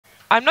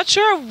I'm not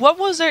sure what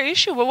was their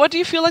issue. What do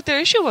you feel like their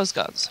issue was,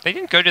 Gods? They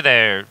didn't go to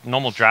their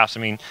normal drafts. I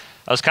mean,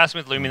 I was casting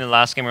with Lumi in the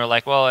last game. We were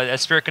like, well,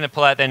 is Spirit going to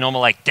pull out their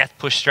normal like death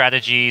push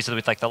strategies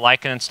with like the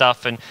Lycan and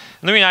stuff? And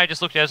Lumi and I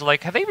just looked at it as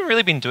like, have they even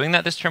really been doing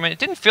that this tournament? It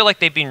didn't feel like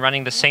they've been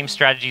running the same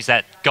strategies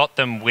that got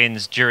them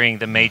wins during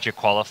the major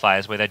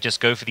qualifiers, where they just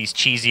go for these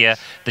cheesier,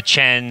 the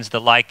Chens,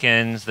 the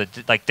Lycans, the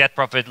like Death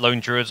Prophet, Lone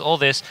Druids, all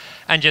this,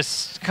 and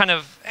just kind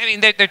of, I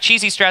mean, they're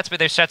cheesy strats, but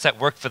they're strats that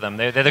work for them.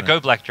 They're the Go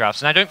Black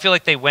drafts, and I don't feel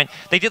like they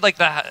did like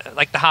the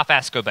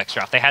half-ass Go Black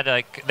draft. They had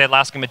like their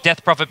last game a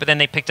Death Prophet, but then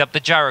they picked up the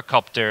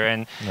Gyrocopter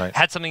and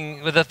had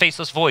something with a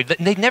Faceless Void.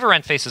 They'd never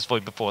ran Faceless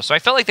Void before, so I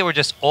felt like they were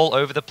just all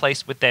over the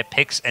place with their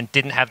picks and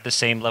didn't have the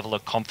same level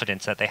of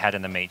confidence that they had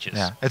in the majors.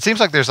 Yeah, it seems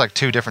like there's like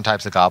two different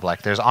types of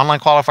Goblack. There's online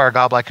qualifier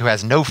Goblack who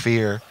has no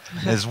fear,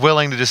 is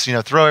willing to just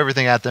throw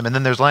everything at them, and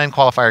then there's LAN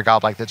qualifier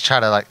Goblack that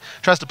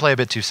tries to play a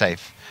bit too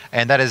safe,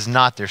 and that is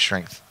not their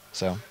strength.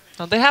 So.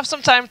 They have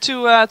some time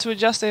to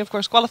adjust. They, of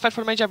course, qualified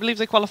for the major. I believe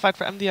they qualified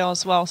for MDL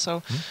as well.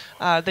 So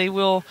they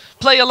will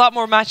play a lot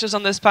more matches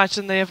on this patch,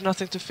 and they have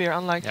nothing to fear,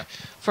 unlike,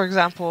 for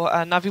example,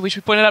 Navi, which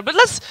we pointed out. But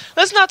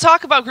let's not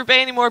talk about Group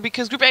A anymore,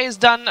 because Group A is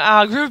done.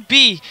 Group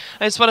B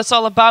is what it's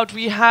all about.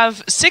 We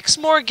have 6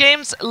 more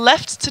games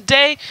left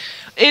today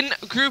in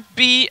Group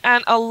B,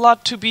 and a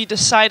lot to be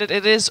decided.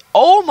 It is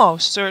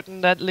almost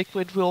certain that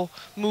Liquid will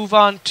move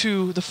on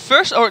to the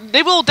first, or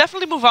they will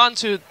definitely move on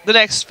to the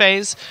next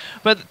phase,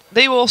 but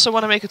they will also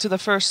want to make it to the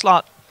first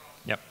slot.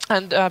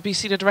 And be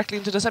seeded directly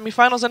into the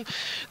semifinals, and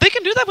they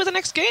can do that with the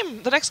next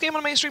game. The next game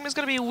on mainstream is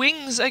going to be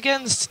Wings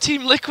against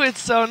Team Liquid,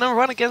 so number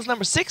 1 against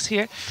number 6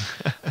 here.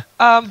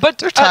 But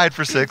they're tied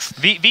for 6.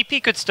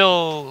 VP could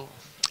still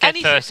get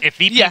first. If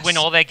VP win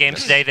all their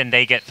games today, then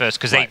they get first,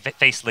 because they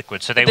face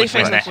Liquid, so they would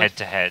win their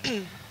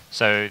head-to-head.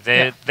 So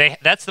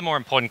that's the more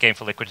important game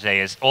for Liquid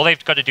today. Is all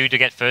they've got to do to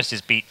get first is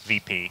beat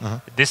VP.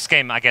 This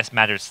game, I guess,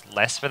 matters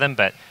less for them,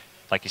 but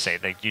like you say,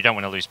 you don't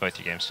want to lose both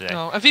your games today.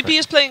 No, VP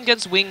is playing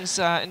against Wings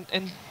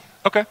in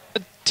a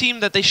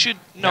team that they should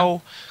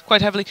know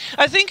quite heavily.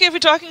 I think if we're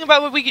talking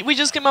about what we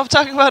just came up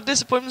talking about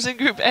disappointments in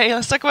Group A,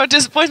 let's talk about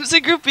disappointments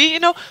in Group B.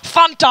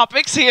 Fun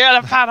topics here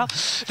at a panel.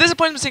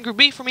 Disappointments in Group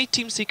B, for me,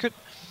 Team Secret.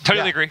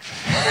 Totally agree.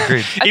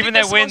 Agreed. Even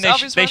their win,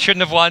 they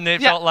shouldn't have won.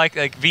 It felt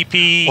like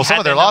VP. Well, some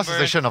of their losses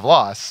they shouldn't have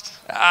lost.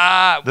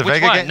 The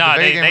Vega game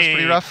was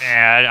pretty rough.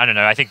 Yeah, I don't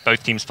know. I think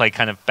both teams played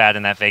kind of bad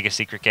in that Vega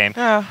Secret game.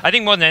 I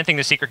think more than anything,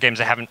 the Secret games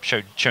they haven't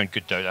shown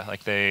good Dota.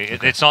 Like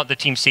it's not the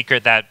Team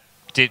Secret that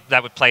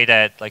would play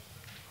at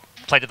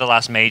the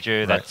last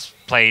major. That's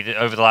played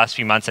over the last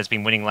few months. That's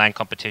been winning LAN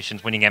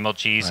competitions, winning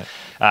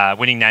MLGs,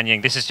 winning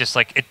Nanyang. This is just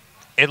like it.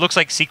 It looks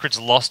like Secret's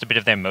lost a bit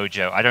of their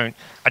mojo. I don't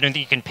think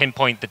you can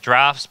pinpoint the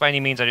drafts by any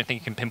means. I don't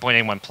think you can pinpoint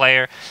any one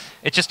player.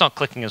 It's just not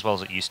clicking as well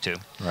as it used to.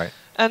 Right.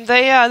 And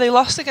they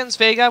lost against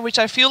Vega, which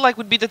I feel like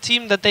would be the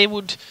team that they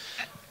would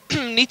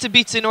need to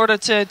beat in order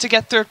to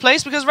get 3rd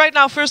place. Because right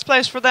now, 1st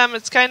place for them,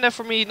 it's kind of,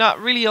 for me, not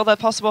really all that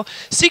possible.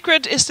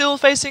 Secret is still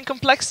facing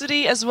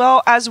Complexity as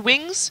well as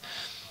Wings.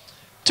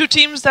 2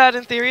 teams that,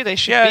 in theory, they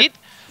should beat.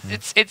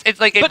 It's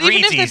like it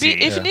reads easy.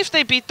 Even if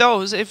they beat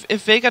those, if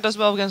Vega does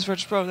well against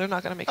virtus.pro, they're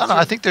not going to make it.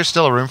 I think there's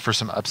still room for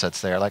some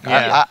upsets there. Like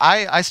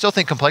I still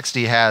think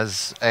Complexity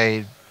has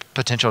a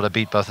potential to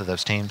beat both of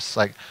those teams.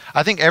 Like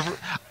I think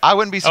I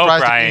wouldn't be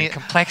surprised if any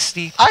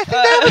Complexity. I think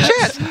they have a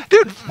chance,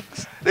 dude.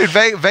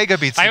 Vega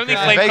beats. I only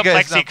played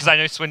Complexity because I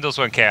know Swindles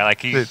won't care. Like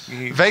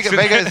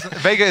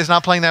Vega is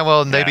not playing that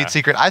well, and they beat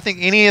Secret. I think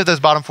any of those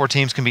bottom 4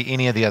 teams can beat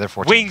any of the other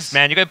 4 teams. Wings,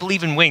 man, you got to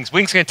believe in Wings.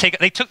 Wings going to take.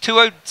 They took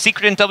 2-0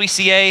 Secret in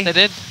WCA. They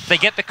did. They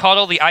get the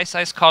Coddle, the Ice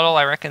Coddle.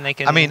 I reckon they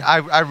can. I mean,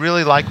 I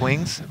really like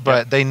Wings,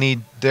 but they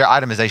need their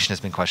itemization has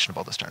been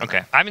questionable this tournament.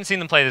 Okay, I haven't seen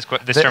them play this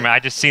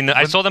tournament.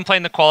 I saw them play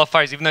in the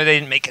qualifiers, even though they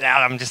didn't make it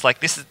out. I'm just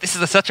like, this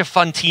is such a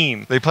fun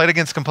team. They played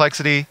against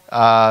Complexity.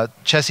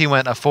 Chessie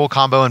went a full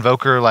combo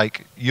Invoker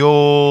like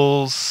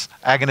Yules,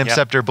 Aghanim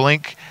Scepter,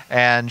 Blink,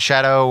 and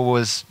Shadow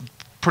was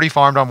pretty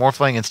farmed on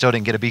Morphling and still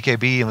didn't get a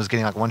BKB and was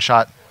getting like 1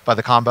 shot by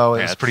the combo.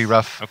 It was pretty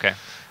rough. Okay.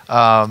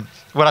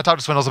 When I talked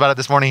to Swindles about it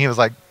this morning, he was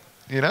like,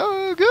 good.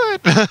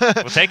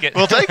 We'll take it.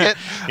 We'll take it.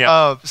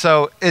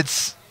 So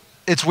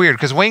it's weird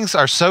because Wings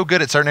are so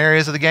good at certain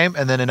areas of the game,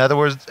 and then in other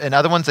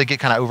ones they get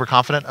kind of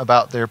overconfident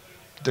about their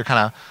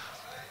kind of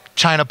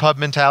China pub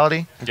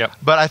mentality. Yep.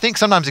 But I think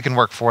sometimes it can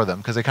work for them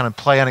because they kind of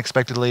play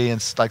unexpectedly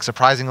and like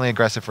surprisingly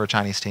aggressive for a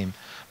Chinese team.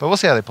 But we'll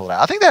see how they pull it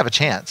out. I think they have a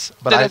chance,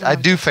 but I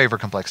do favor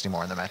Complexity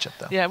more in the matchup,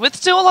 though. Yeah, with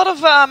still a lot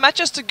of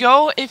matches to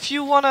go, if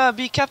you want to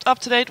be kept up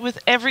to date with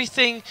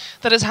everything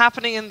that is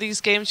happening in these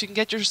games, you can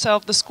get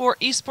yourself the Score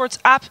Esports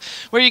app,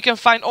 where you can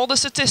find all the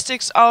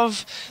statistics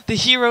of the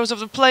heroes, of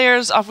the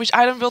players, of which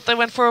item build they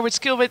went for, which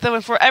skill bait they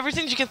went for,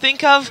 everything you can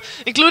think of,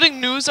 including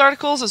news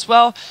articles as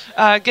well.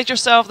 Get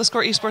yourself the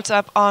Score Esports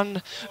app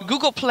on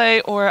Google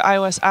Play or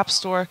iOS App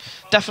Store.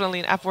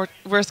 Definitely an app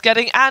worth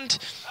getting. And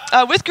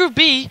with Group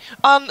B,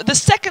 on the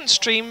second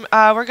stream,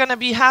 we're going to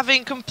be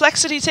having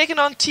Complexity taking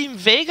on Team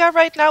Vega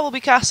right now. Will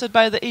be casted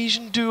by the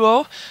Asian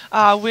duo,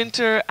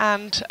 Winter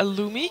and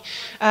Lumi.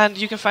 And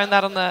you can find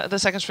that on the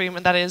second stream,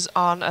 and that is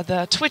on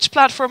the Twitch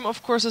platform,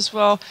 of course, as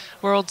well.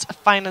 World's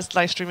finest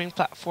live streaming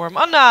platform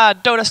on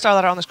Dota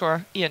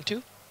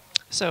 _EN2.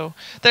 So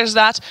there's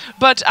that.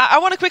 But I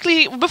want to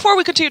quickly, before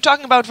we continue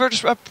talking about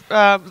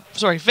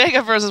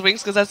Vega versus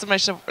Wings, because that's the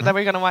match that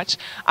we're going to watch,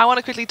 I want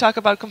to quickly talk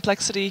about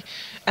Complexity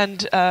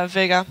and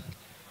Vega.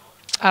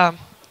 I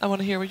want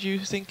to hear what you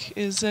think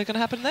is going to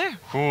happen there.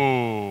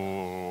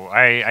 Ooh,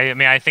 I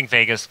mean, I think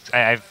Vega's.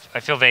 I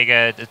feel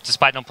Vega,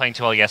 despite not playing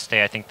too well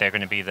yesterday, I think they're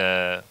going to be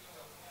the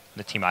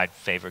team I'd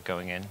favor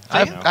going in.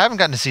 I haven't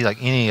gotten to see like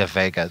any of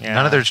Vega. Yeah.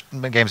 None of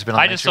their games have been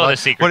on. I just saw the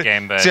secret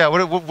game, but so yeah,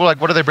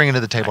 what are they bringing to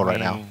the table right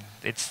now?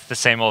 It's the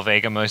same old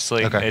Vega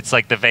mostly. Okay. It's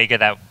like the Vega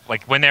that,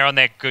 like, when they're on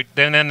their good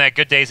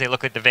days, they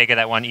look like the Vega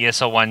that won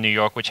ESL 1 New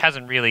York, which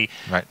hasn't really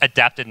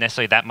adapted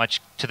necessarily that much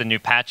to the new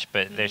patch,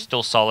 but they're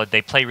still solid.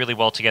 They play really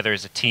well together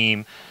as a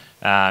team.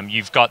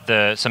 You've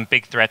got some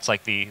big threats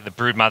like the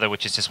Broodmother,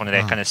 which is just one of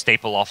their kind of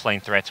staple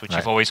offlane threats, which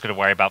you've always got to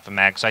worry about for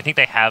Mag. So I think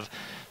they have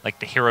like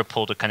the hero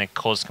pool to kind of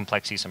cause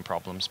Complexity some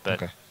problems.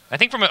 But I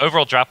think from an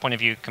overall draft point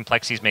of view,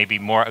 Complexity's maybe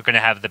more going to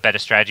have the better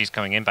strategies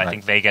going in, but I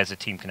think Vega as a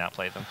team can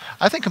outplay them.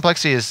 I think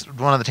Complexity is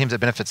one of the teams that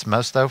benefits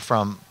most, though,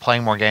 from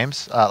playing more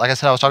games. Like I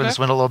said, I was talking to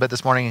Swindle a little bit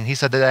this morning, and he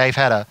said that they've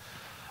had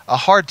a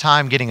hard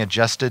time getting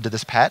adjusted to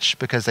this patch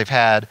because they've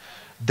had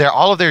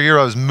all of their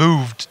Euros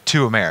moved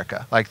to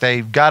America. Like,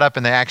 they got up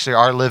and they actually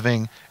are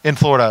living in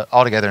Florida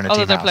altogether in a team house.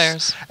 All of their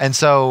players. And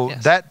so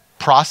that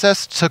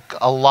process took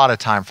a lot of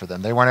time for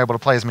them. They weren't able to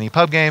play as many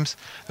pub games.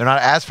 They're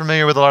not as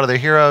familiar with a lot of their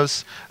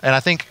heroes. And I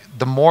think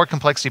the more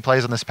Complexity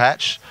plays on this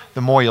patch, the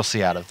more you'll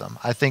see out of them.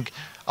 I think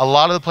a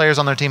lot of the players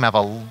on their team have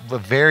a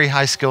very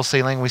high skill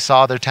ceiling. We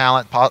saw their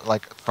talent,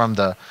 like from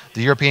the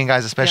European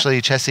guys,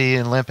 especially Chessie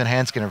and Limp and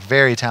Hanskin are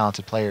very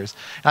talented players.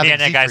 And the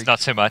NA guys, not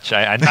so much.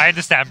 I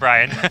understand,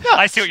 Brian.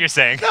 I see what you're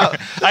saying.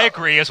 I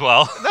agree as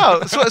well. No,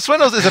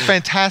 Swindles is a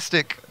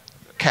fantastic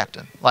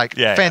captain. Like,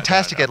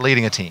 fantastic at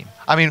leading a team.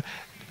 I mean,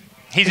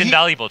 he's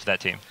invaluable to that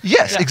team.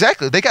 Yes,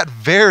 exactly. They got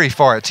very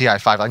far at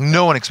TI5. Like,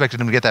 no one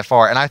expected him to get that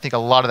far. And I think a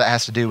lot of that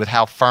has to do with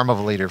how firm of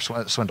a leader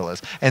Swindle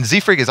is. And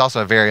Z-Freak is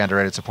also a very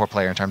underrated support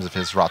player in terms of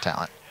his raw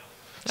talent.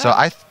 So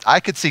I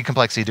could see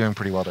Complexity doing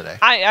pretty well today.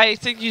 I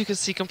think you could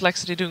see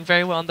Complexity doing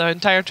very well in the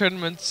entire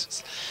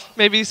tournament.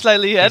 Maybe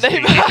slightly. He's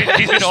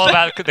been all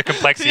about the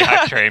Complexity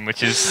hype train,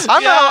 which is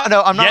I'm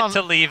not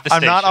to leave the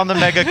station. I'm not on the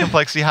mega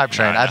Complexity hype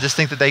train. I just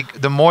think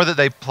that the more that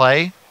they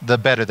play, the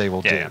better they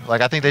will do. Yeah.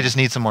 Like, I think they just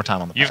need some more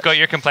time on the patch. You've got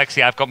your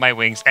Complexity, I've got my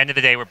Wings. End of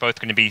the day, we're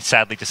both going to be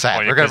sadly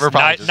disappointed.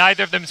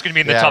 Neither of them is going to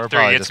be in the top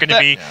three. It's going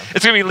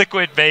to be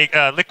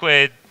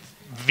Liquid,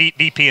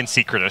 VP and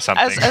Secret or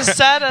something. As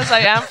sad as I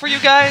am for you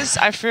guys,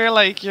 I feel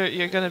like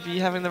you're going to be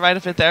having the right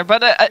of it there.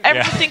 But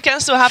everything can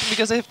still happen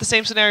because they have the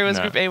same scenario as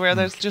Group A, where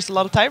there's just a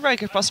lot of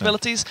tiebreaker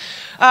possibilities.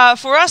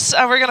 For us,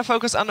 we're going to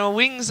focus on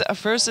Wings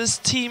versus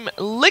Team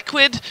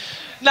Liquid.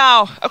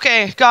 Now,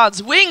 okay,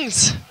 gods,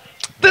 Wings,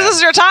 this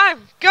is your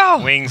time.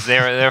 Go. Wings,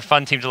 they're a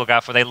fun team to look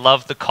out for. They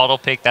love the coddle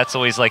pick. That's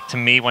always, like, to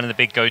me, one of the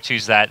big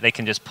go-tos that they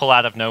can just pull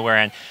out of nowhere.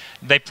 And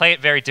they play it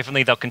very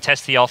differently. They'll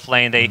contest the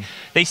offlane.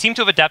 They seem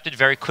to have adapted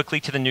very quickly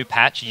to the new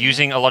patch,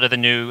 using a lot of the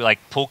new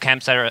pool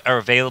camps that are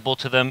available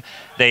to them.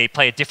 They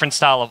play a different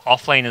style of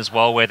offlane as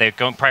well, where they're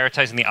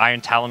prioritizing the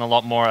Iron Talon a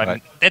lot more. I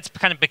mean, it's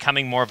kind of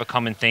becoming more of a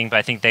common thing, but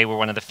I think they were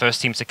one of the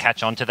first teams to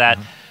catch on to that.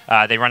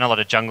 They run a lot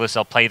of junglers.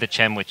 They'll play the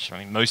Chen, which, I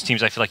mean, most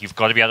teams, I feel like you've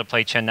got to be able to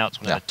play Chen now. It's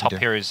one of the top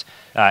heroes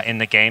in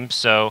the game.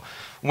 So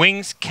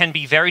Wings can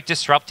be very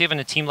disruptive in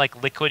a team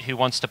like Liquid, who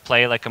wants to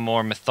play like a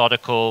more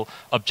methodical,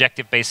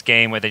 objective-based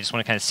game where they just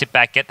want to kind of sit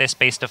back, get their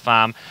space to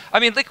farm. I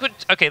mean, Liquid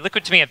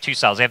to me have two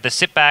styles. They have the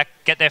sit back,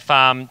 get their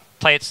farm,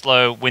 play it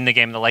slow, win the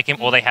game in the late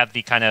game, or they have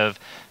the kind of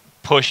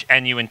push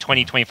and you in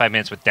 20, 25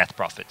 minutes with Death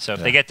Prophet. So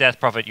if they get Death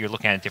Prophet, you're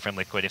looking at a different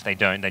Liquid. If they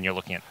don't, then you're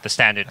looking at the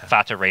standard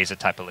Fata Razor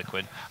type of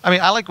Liquid. I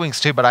mean, I like Wings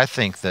too, but I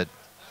think that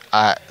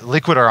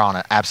Liquid are on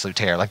an absolute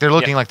tear. Like, they're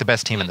looking like the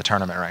best team in the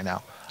tournament right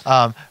now.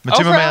 Over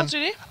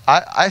LGD?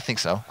 I think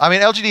so. I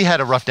mean, LGD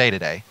had a rough day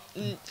today.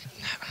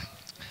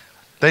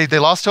 They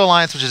lost to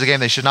Alliance, which is a game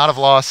they should not have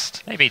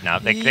lost. They beat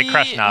Navi. They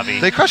crushed Navi.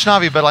 They crushed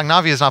Navi, but like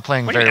Navi is not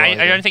playing very well.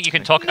 I don't think you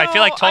can talk. No, I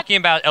feel like talking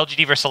about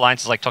LGD versus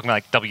Alliance is like talking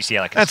about like WCL.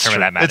 Like, that's true.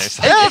 That matters.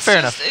 Fair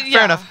enough.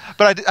 Fair enough.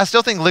 But I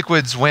still think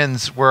Liquid's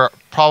wins were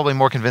probably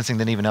more convincing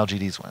than even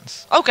LGD's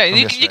wins.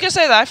 Okay, you can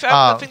say that.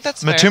 I think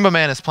that's fair. Matumba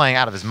Man is playing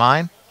out of his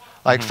mind.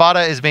 Like,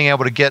 Fata is being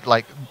able to get,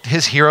 like,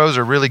 his heroes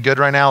are really good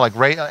right now. Like,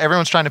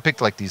 everyone's trying to pick,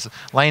 like, these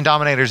lane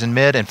dominators in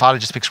mid, and Fata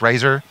just picks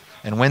Razor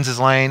and wins his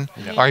lane.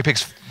 Or he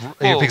picks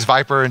picks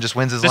Viper and just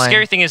wins his lane. The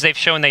scary thing is they've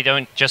shown they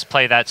don't just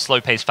play that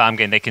slow-paced farm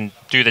game. They can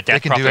do the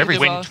death profit,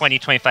 win 20,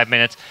 25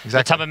 minutes.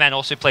 Exactly. The Tubberman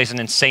also plays an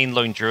insane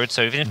lone druid,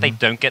 so even if they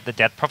don't get the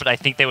death profit, I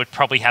think they would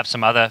probably have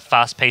some other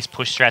fast-paced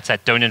push strats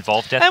that don't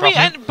involve death profit.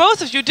 And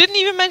both of you didn't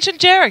even mention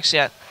Jarex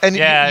yet. And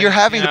you're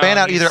having to ban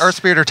out either Earth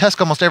Spirit or Tusk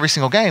almost every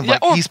single game. Yeah,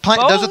 like he's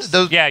playing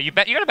those. Yeah, you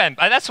got to ban.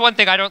 That's one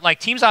thing I don't like.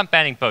 Teams aren't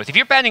banning both. If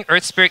you're banning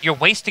Earth Spirit, you're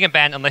wasting a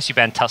ban unless you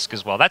ban Tusk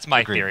as well. That's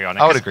my theory on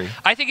it. I would agree.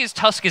 I think his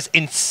Tusk is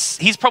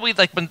he's probably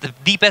like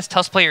the best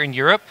Tusk player in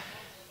Europe.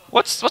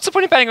 What's the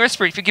point of banning Earth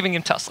Spirit if you're giving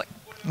him Tusk? Like,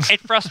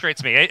 it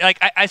frustrates me.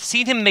 I've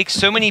seen him make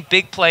so many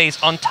big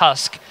plays on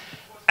Tusk,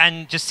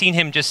 and just seen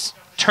him just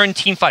turn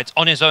team fights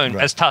on his own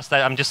as Tusk.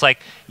 That I'm just like,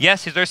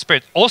 yes, his Earth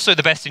Spirit also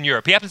the best in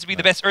Europe. He happens to be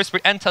the best Earth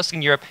Spirit and Tusk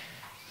in Europe.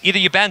 Either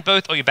you ban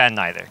both or you ban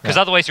neither, because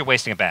otherwise you're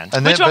wasting a ban.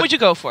 Which one would you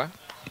go for?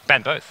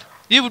 Ban both.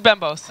 You would ban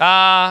both?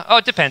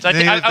 It depends. I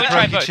would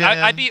try both.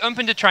 I'd be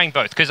open to trying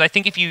both, because I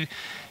think if you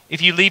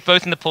leave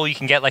both in the pool, you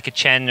can get like a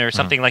Chen or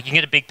something, like you can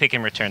get a big pick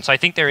in return. So I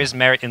think there is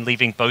merit in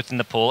leaving both in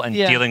the pool and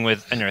dealing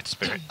with an Earth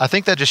Spirit. I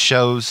think that just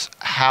shows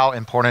how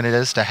important it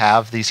is to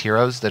have these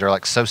heroes that are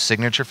like so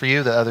signature for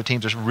you that other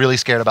teams are really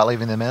scared about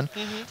leaving them in,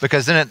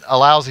 because then it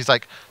allows these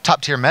like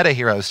top tier meta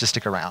heroes to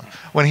stick around.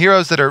 When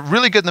heroes that are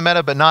really good in the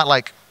meta but not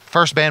like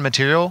first ban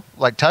material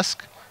like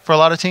Tusk for a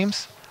lot of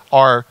teams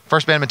are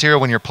first ban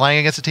material when you're playing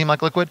against a team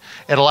like Liquid,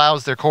 it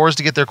allows their cores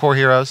to get their core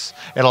heroes.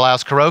 It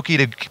allows Kuroki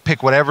to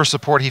pick whatever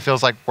support he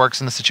feels like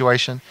works in the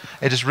situation.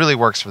 It just really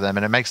works for them,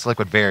 and it makes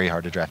Liquid very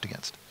hard to draft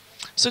against.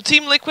 So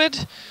Team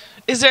Liquid,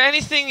 is there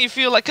anything you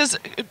feel like, because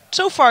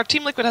so far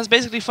Team Liquid has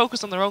basically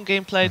focused on their own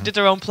gameplay, did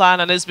their own plan,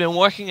 and it's been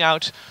working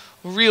out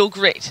real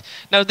great.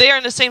 Now they are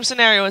in the same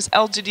scenario as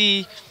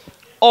LGD.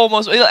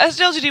 Almost, as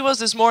LGD was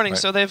this morning,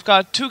 so they've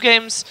got 2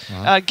 games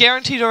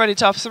guaranteed already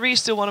top 3.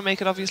 Still want to make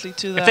it obviously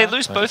to the. If they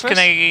lose both, could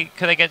they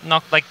get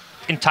knocked like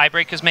in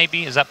tiebreakers?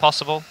 Maybe is that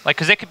possible? Like,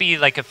 because there could be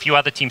like a few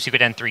other teams who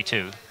could end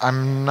 3-2.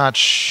 I'm not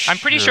sure. I'm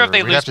pretty sure if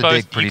they lose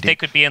both, they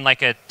could be in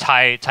like a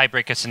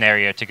tiebreaker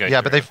scenario to go.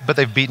 Yeah, through. but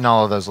they've beaten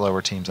all of those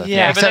lower teams. I think.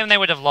 Yeah, but then they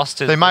would have lost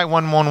to. They might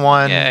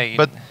 1-1-1.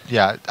 But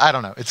yeah, I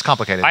don't know. It's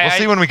complicated. We'll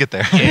see when we get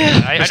there.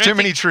 Yeah, There's too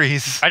many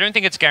trees. I don't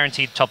think it's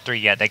guaranteed top 3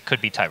 yet. They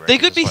could be tiebreakers. They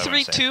could be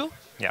 3-2.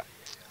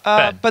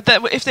 But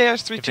if they are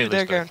 3-2,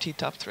 they're guaranteed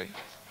top 3.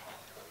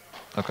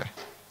 Okay.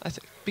 I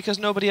think because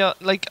nobody else,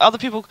 like other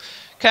people,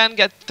 can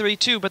get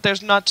 3-2, but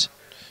there's not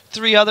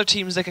 3 other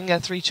teams that can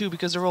get 3-2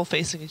 because they're all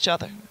facing each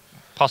other.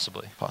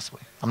 Possibly.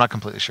 I'm not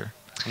completely sure.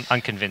 I'm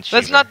unconvinced.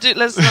 Let's not do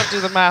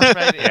the math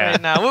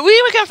right now.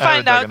 We can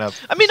find out.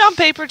 I mean, on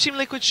paper, Team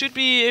Liquid should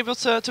be able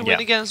to win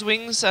against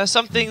Wings.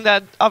 Something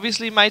that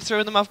obviously might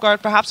throw them off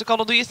guard. Perhaps a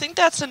call. Do you think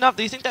that's enough?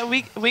 Do you think that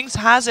Wings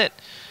has it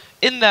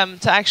in them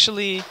to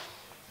actually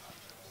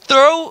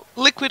throw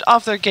Liquid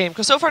off their game?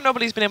 Because so far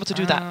nobody's been able to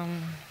do that.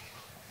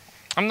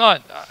 I'm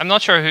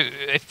not sure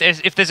if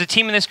there's a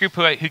team in this group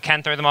who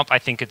can throw them off. I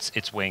think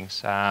it's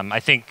Wings. I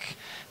think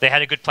they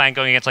had a good plan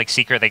going against like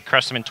Seeker. They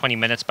crushed them in 20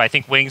 minutes. But I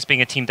think Wings,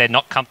 being a team they're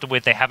not comfortable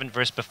with, they haven't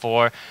versed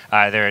before.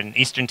 They're an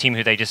Eastern team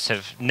who they just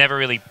have never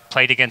really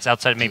played against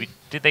outside of maybe.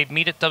 Did they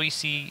meet at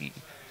WC?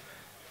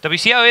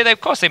 WCA? Oh, yeah,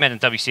 of course they met in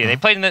WCA. They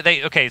played in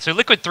the. Okay, so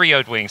Liquid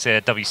 3-0'd Wings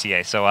at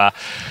WCA. So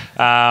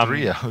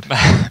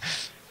 3-0'd.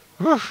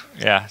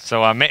 Yeah,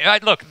 so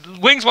look,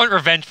 Wings want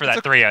revenge for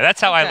that 3-0.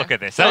 That's how I look at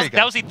this.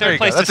 That was the third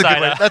place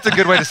decider. That's a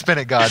good way to spin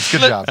it, Gods.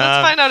 Good job.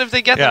 Let's find out if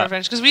they get the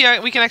revenge, because we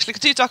can actually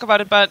continue to talk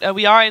about it, but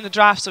we are in the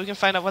draft, so we can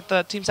find out what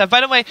the teams have. By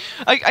the way,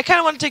 I kind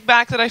of want to take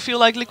back that I feel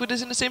like Liquid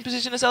is in the same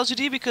position as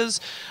LGD, because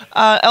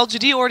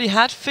LGD already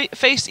had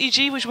faced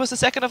EG, which was the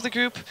second of the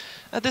group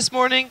this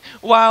morning,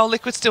 while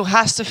Liquid still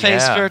has to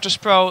face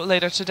virtus.pro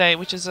later today,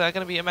 which is going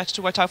to be a match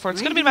to watch out for.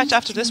 It's going to be a match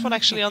after this one,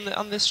 actually,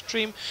 on this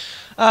stream.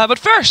 But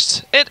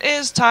first, it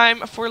is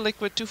time for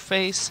Liquid to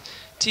face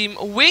Team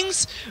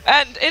Wings,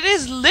 and it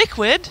is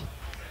Liquid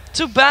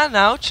to ban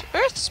out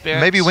Earth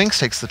Spirit. Maybe Wings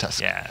takes the test.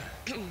 Yeah.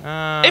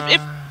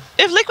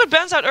 If Liquid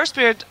bans out Earth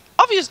Spirit,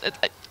 obviously.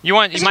 You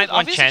might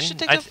want Chen.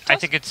 I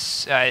think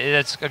it's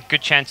a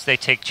good chance they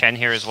take Chen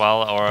here as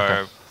well,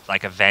 or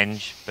like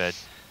Avenge, but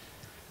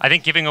I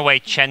think giving away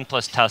Chen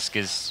plus Tusk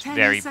is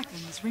very.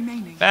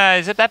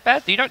 Is it that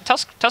bad?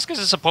 Tusk as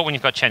a support when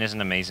you've got Chen isn't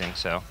amazing.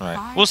 So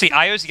we'll see.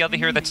 Io's the other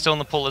hero that's still in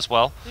the pool as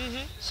well.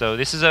 So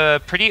this is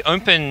a pretty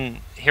open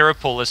hero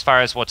pool as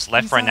far as what's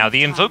left right now.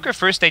 The Invoker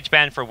first stage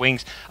ban for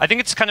Wings, I think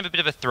it's kind of a bit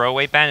of a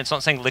throwaway ban. It's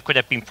not saying Liquid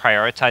have been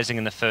prioritizing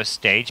in the first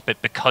stage,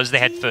 but because they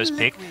had first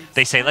pick,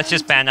 they say let's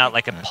just ban out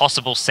like a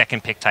possible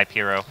second pick type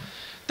hero.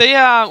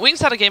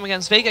 Wings had a game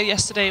against Vega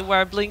yesterday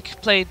where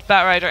Blink played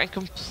Batrider and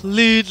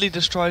completely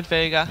destroyed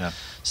Vega. Yeah.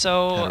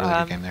 So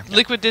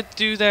Liquid did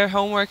do their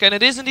homework, and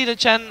it is indeed a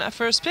Chen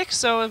first pick,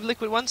 so if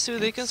Liquid wants to,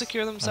 they can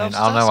secure themselves.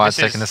 I don't know why it's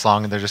taking this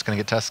long and they're just going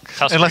to get Tusk.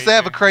 Unless they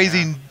have a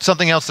crazy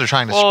something else they're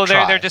trying to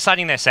try. They're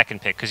deciding their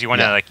second pick, because you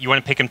want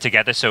to pick them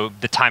together so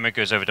the timer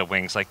goes over to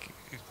Wings. Like,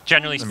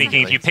 generally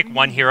speaking, if you pick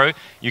one hero,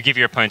 you give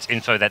your opponents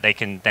info that they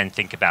can then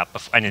think about,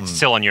 and it's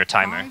still on your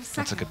timer.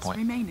 That's a good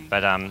point.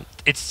 But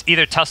it's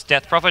either Tusk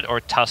Death Prophet or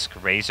Tusk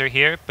Razor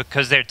here.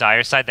 Because they're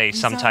Dire side, they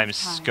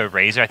sometimes go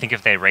Razor. I think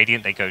if they're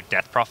Radiant, they go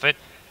Death Prophet.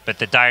 But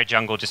the Dire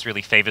jungle just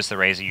really favors the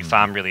Razor. You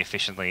farm really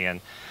efficiently,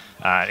 and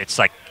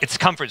it's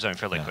comfort zone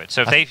for Liquid.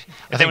 So if they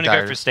want to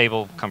go for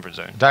stable, comfort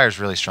zone. Dire's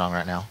really strong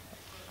right now.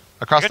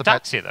 Across the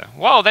Tusk here though.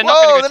 Whoa, they're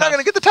not going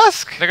to get the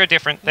Tusk. They go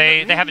different.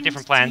 They have a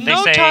different plan.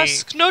 No they say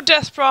Tusk, no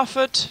Death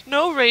Prophet,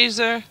 no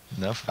Razor.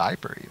 No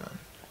Viper even.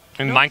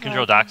 I mean, Mind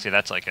Control Darkseer,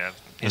 that's like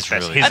his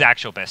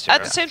actual best hero.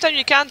 At the same time,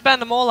 you can't ban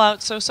them all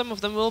out, so some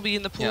of them will be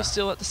in the pool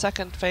still at the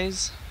second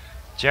phase.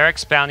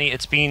 Jarek's bounty.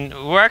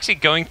 We're actually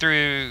going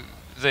through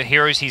the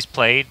heroes he's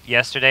played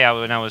yesterday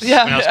when I was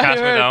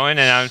casting with Owen,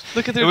 and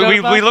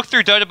we looked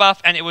through Dota Buff,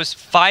 and it was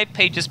 5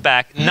 pages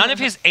back. None of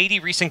his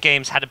 80 recent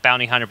games had a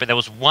bounty hunter, but there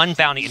was one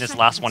bounty in his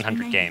last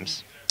 100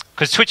 games.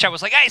 Because Twitch chat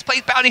was like, "Hey, he's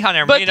played bounty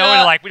hunter," but,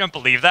 and we don't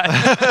believe that.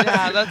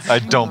 I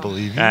don't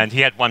believe you. And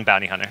he had one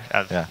bounty hunter.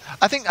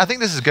 I think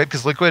this is good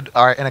because Liquid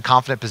are in a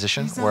confident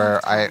position where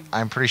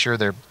I'm pretty sure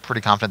they're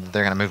pretty confident that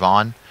they're going to move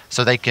on,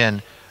 so they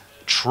can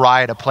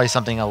try to play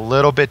something a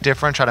little bit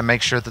different, try to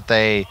make sure that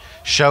they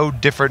show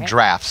different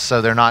drafts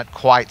so they're not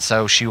quite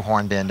so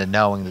shoehorned into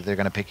knowing that they're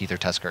going to pick either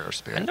Tusker or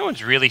Spirit. And no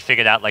one's really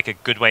figured out like a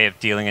good way of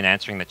dealing and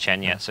answering the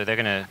Chen yet, so they're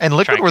going to And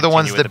Liquid were the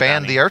ones that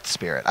banned the Earth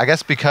Spirit. I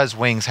guess because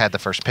Wings had the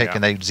first pick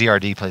and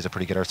ZRD plays a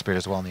pretty good Earth Spirit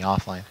as well in the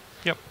offlane.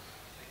 Yep.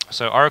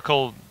 So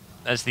Oracle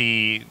as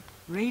the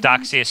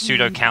Darkseer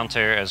pseudo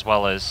counter as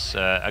well as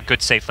a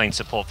good safe lane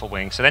support for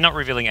Wings. So they're not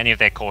revealing any of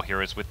their core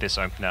heroes with this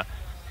opener.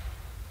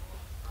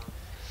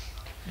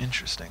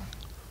 Interesting.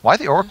 Why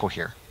the Oracle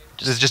here?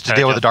 Just to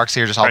deal with the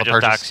Darkseer, just all the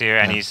purges? Darkseer,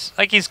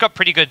 and he's got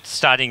pretty good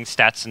starting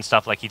stats and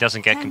stuff. Like he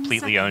doesn't get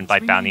completely owned by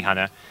Bounty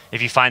Hunter.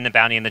 If you find the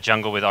bounty in the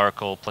jungle with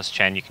Oracle plus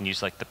Chen, you can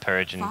use like the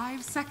purge and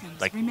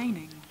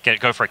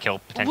go for a kill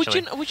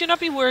potentially. Would you not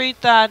be worried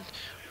that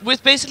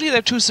with basically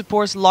their 2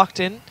 supports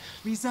locked in,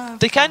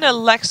 they kind of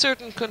lack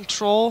certain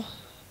control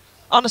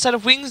on a set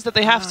of Wings that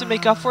they have to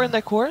make up for in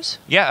their cores?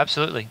 Yeah,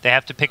 absolutely. They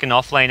have to pick an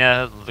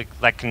offlaner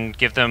that can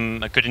give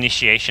them a good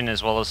initiation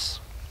as well as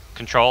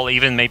control,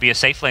 even maybe a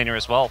safe laner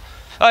as well.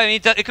 I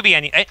mean, it could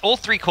be all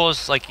 3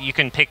 cores. Like you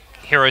can pick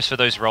heroes for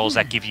those roles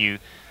that give you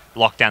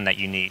lockdown that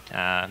you need.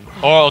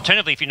 Or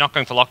alternatively, if you're not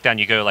going for lockdown,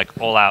 you go like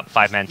all out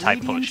 5-man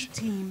type push.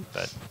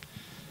 But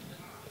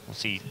we'll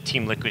see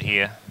Team Liquid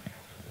here.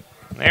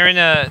 They're in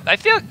a. I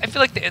feel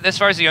like as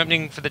far as the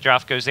opening for the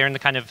draft goes, they're in the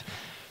kind of.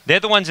 They're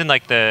the ones in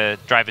like the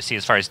driver's seat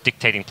as far as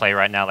dictating play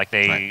right now. Like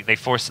they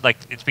force like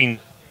it's been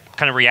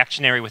kind of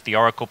reactionary with the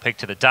Oracle pick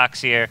to the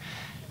Darkseer.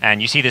 And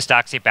you see this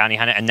Darkseer Bounty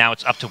Hunter, and now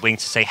it's up to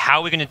Wings to say, how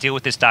are we going to deal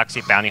with this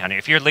Darkseer Bounty Hunter?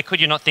 If you're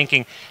Liquid, you're not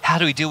thinking, how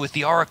do we deal with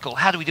the Oracle?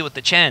 How do we deal with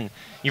the Chen?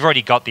 You've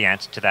already got the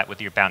answer to that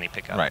with your bounty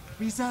pickup. Right.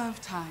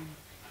 Reserve time.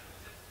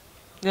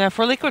 Yeah,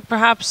 for Liquid,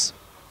 perhaps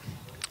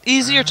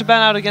easier to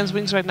ban out against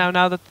Wings right now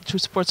that the 2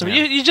 supports are.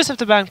 You just have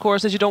to ban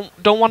cores that you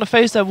don't want to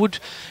face that would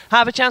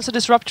have a chance to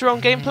disrupt your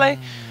own gameplay,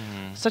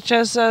 such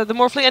as the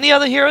Morphling. Any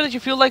other hero that you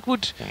feel like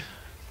would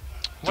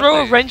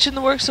throw a wrench in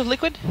the works of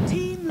Liquid?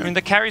 I mean,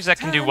 the carries that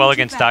can do well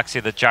against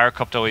Darkseer, the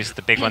Gyrocopter is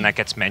the big one that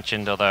gets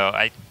mentioned,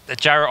 although the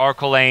Gyro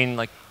Oracle lane,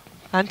 like,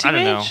 Anti-Mage?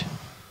 I don't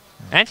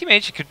know.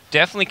 Anti-Mage could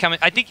definitely come in.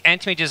 I think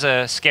Anti-Mage is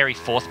a scary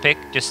 4th pick.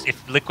 Just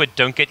if Liquid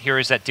don't get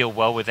heroes that deal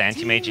well with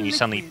Anti-Mage and you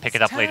suddenly pick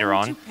it up later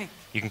on,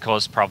 you can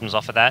cause problems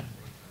off of that.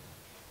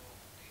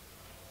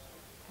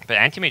 But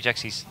Anti-Mage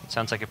actually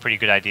sounds like a pretty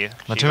good idea.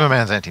 Matuma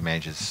Man's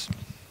Anti-Mage is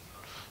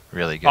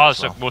really good. Oh,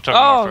 so we'll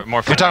talk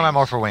more for You're talking about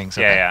more for Wings.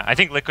 Okay. Yeah. I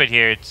think Liquid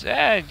here, it's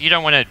you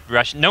don't want to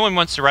rush. No one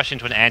wants to rush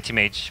into an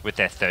Anti-Mage with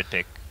their 3rd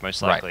pick,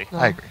 most likely.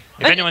 Right. I agree.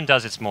 If anyone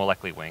does, it's more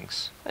likely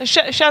Wings.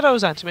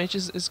 Shadow's Anti-Mage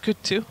is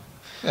good too.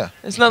 Yeah.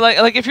 It's not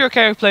like if you're a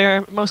character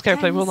player, most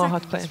character players will know how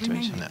to play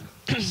Anti-Mage.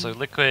 No. So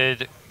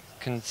Liquid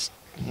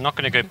not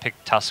going to go pick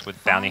Tusk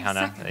with Bounty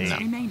Hunter.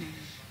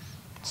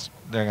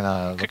 They're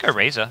gonna could go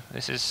Razor.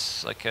 This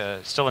is like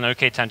still an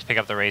okay time to pick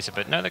up the Razor,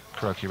 but no, the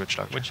Kuroki Witch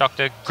Doctor. Witch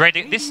Doctor.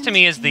 Great. This to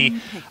me is the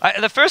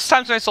first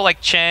times when I saw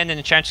like Chen and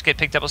Enchantress get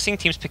picked up, I was seeing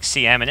teams pick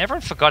CM, and everyone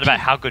forgot about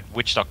how good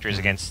Witch Doctor is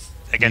against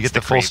you get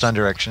the full creeps. stun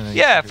direction.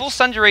 Yeah, full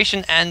stun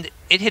duration, and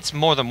it hits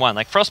more than one.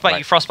 Like Frostbite,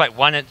 you Frostbite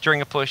one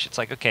during a push, it's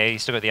like, okay, you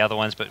still got the other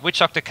ones, but Witch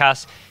Doctor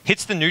cast,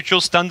 hits the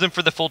neutral, stuns them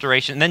for the full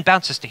duration, and then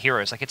bounces to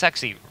heroes. Like, it's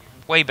actually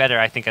way better,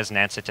 I think, as an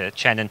answer to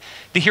Chen, and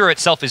the hero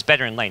itself is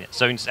better in lane. It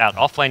zones out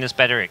off lane is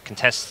better, it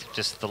contests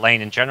just the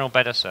lane in general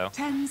better, so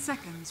 10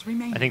 seconds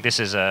remaining. I think this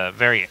is a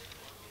very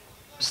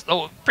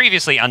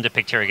previously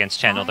underpicked hero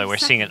against Chen, although we're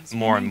seeing it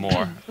more and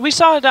more. We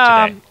saw it,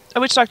 today. a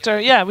Witch Doctor,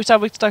 we saw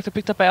Witch Doctor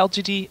picked up by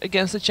LGD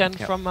against the Chen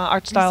from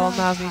Artstyle on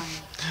Navi.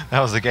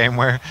 That was the game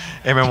where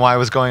MMY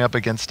was going up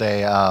against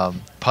a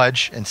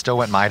Pudge and still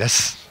went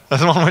Midas.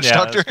 That's the one Witch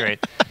Doctor. That's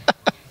great.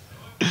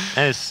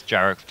 And it's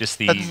Gyro, just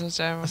the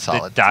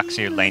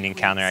Darkseer lane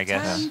encounter, I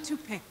guess.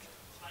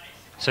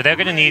 So they're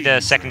going to need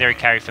a secondary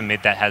carry for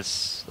mid that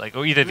has, like,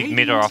 or either the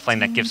mid or off lane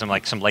that gives them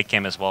like some late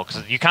game as well.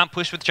 Because you can't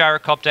push with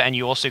Gyrocopter, and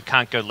you also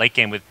can't go late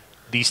game with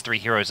these 3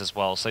 heroes as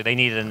well. So they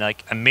needed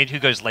like a mid who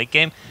goes late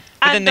game.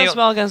 But And does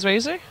well against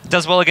Razor.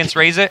 Does well against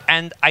Razor,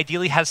 and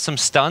ideally has some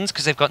stuns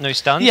because they've got no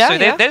stuns. Yeah,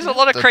 so there's a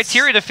lot of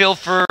criteria to fill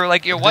for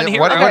like your one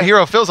hero. What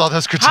hero fills all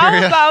those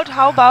criteria?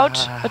 How about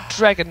a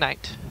Dragon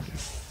Knight?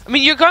 I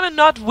mean, you're gonna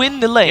not win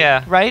the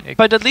lane, right?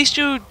 But at least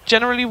you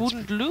generally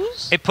wouldn't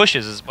lose. It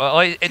pushes as well.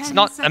 It's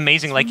not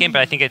amazing late game,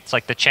 but I think it's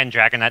like the Chen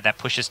Dragon Knight that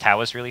pushes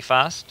towers really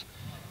fast.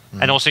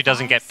 And also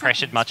doesn't get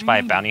pressured much by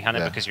a Bounty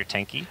Hunter because you're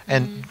tanky.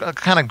 And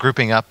kind of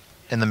grouping up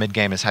in the mid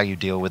game is how you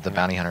deal with the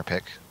Bounty Hunter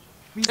pick.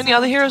 Any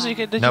other heroes you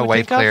could No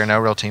wave clear, no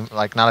real team,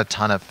 like not a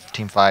ton of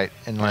team fight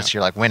unless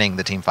you're like winning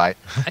the team fight.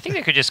 I think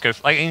they could just go,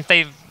 like if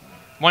they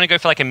want to go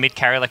for like a mid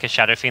carry like a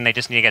Shadow Fiend, they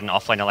just need to get an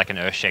offlaner like an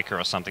Earthshaker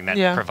or something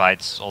that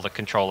provides all the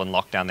control and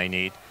lockdown they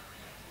need.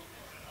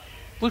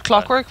 Would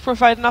Clockwork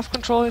provide enough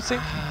control, you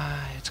think?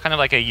 It's kind of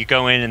like you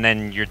go in and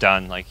then you're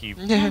done. Like you,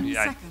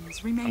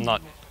 seconds I'm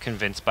not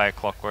convinced by a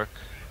Clockwork.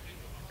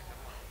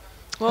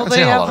 Well,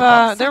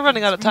 they're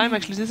running out of time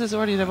actually. This is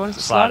already the bonus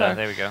of Slaughter.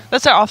 There we go.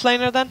 That's our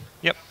offlaner then.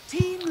 Yep.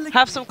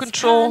 Have some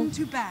control.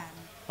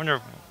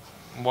 Wonder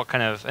what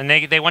kind of, and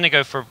they want to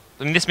go for,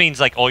 I mean this means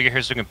like all your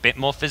heroes doing a bit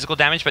more physical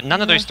damage, but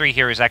none of those 3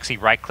 heroes actually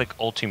right click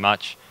all too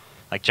much.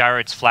 Like Gyro,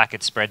 it's flak,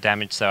 it's spread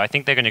damage, so I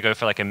think they're going to go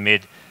for like a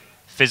mid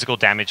physical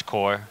damage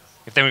core.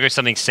 If they want to go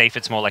something safe,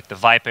 it's more like the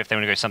Viper. If they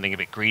want to go something a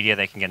bit greedier,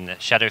 they can get in the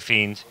Shadow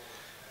Fiend.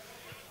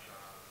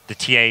 The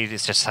TA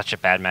is just such a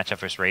bad matchup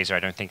versus Razor. I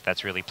don't think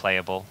that's really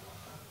playable.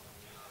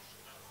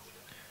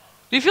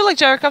 Do you feel like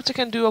Gyrocopter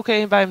can do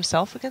okay by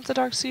himself against the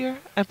Darkseer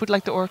and put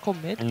like the Oracle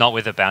mid? Not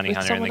with a Bounty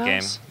Hunter in the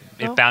game.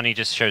 No? If Bounty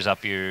just shows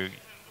up, you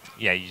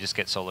just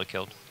get solo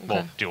killed. Okay.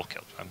 Well, dual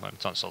killed.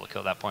 It's not solo kill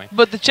at that point.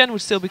 But the Chen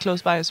would still be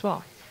close by as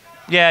well.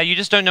 Yeah, you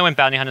just don't know when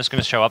Bounty Hunter's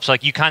going to show up. So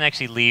like you can't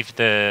actually leave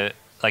the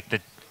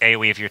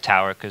AoE of your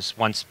tower because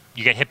once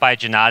you get hit by a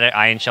Janata,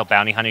 Iron Shell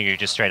Bounty Hunter, you're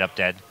just straight up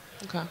dead.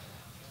 Okay.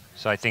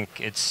 So I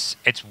think it's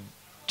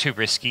too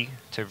risky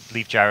to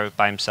leave Gyro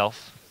by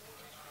himself.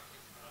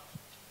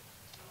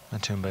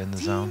 Matumba in the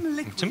zone.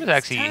 Matumba's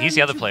actually, he's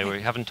the other player.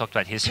 We haven't talked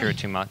about his hero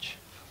too much.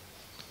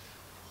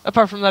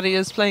 Apart from that, he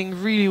is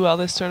playing really well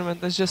this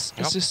tournament. It's just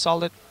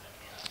solid.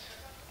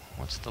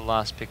 What's the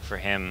last pick for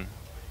him?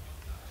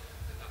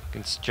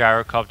 Against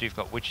Gyrocopter, you've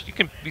got which you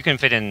can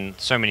fit in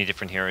so many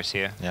different heroes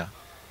here. Yeah.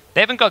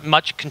 They haven't got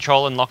much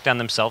control and lockdown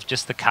themselves.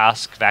 Just the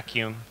cask,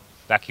 vacuum,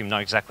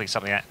 not exactly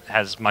something that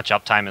has much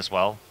uptime as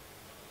well.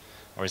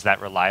 Or is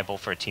that reliable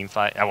for a team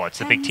fight? Oh, well, it's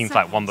a big team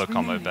fight wombo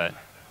combo, but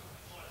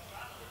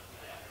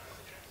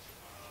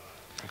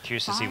I'm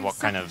curious to see what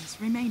kind of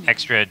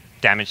extra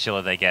damage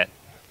dealer they get.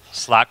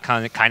 Slack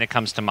kind of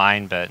comes to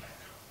mind, but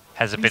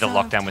has a bit of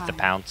lockdown with the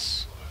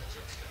pounce.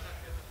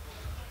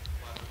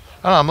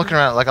 I don't know, I'm looking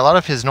around, like a lot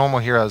of his normal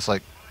heroes,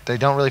 like they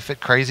don't really fit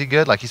crazy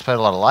good. Like he's played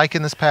a lot of Lycan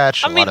in this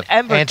patch. I mean,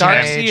 Ember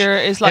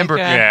Darkseer is like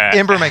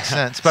Ember makes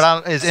sense,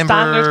 but is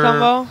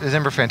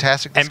Ember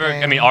fantastic this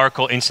game? I mean,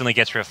 Oracle instantly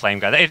gets rid of Flame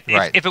Guard.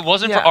 If it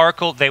wasn't for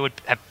Oracle, they would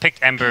have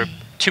picked Ember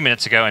 2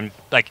 minutes ago and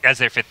like as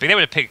their 5th pick, they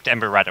would have picked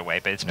Ember right away.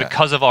 But it's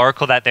because of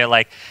Oracle that they're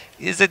like,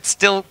 is it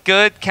still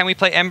good? Can we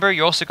play Ember?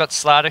 You also got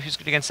Slaughter, who's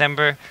good against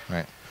Ember.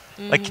 Right.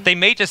 Like they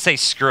may just say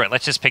screw it,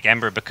 let's just pick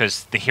Ember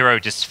because the hero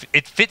just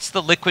it fits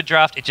the liquid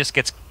draft. It just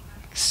gets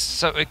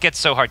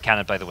so hard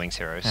counted by the Wings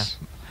heroes.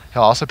 Yeah.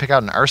 He'll also pick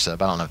out an Ursa,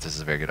 but I don't know if this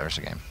is a very good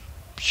Ursa game.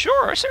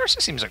 Sure, Ursa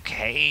seems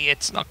okay.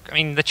 It's not. I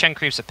mean, the Chen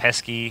creeps are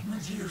pesky.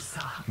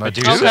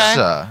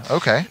 Medusa.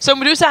 Okay. So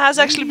Medusa has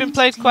actually been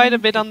played quite a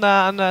bit on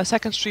the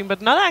second stream,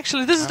 but not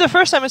actually. This is the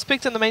first time it's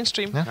picked in the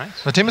mainstream. Yeah.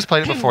 Nice. Matuma's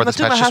played it before this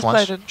patch just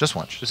once. Just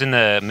once. It was in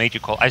the major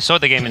qual. I saw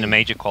the game in the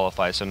major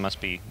qualifier, so it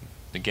must be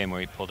the game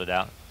where he pulled it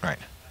out. Right.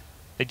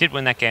 They did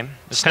win that game.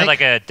 It's kind of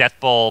like a death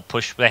ball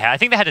push. I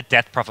think they had a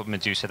death prophet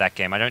Medusa that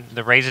game.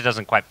 The Razor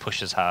doesn't quite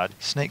push as hard.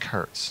 Snake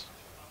hurts.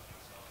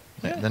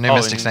 Yeah. The new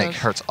Mystic Snake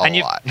hurts a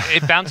lot.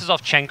 It bounces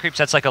off Chen creeps.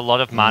 That's like a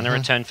lot of mana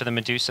return for the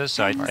Medusa.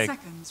 So I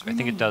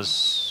think it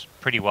does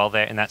pretty well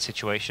there in that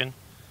situation.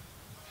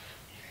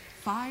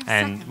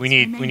 And we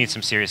need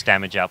some serious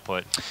damage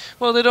output.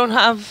 Well, they don't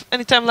have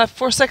any time left.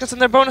 4 seconds in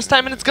their bonus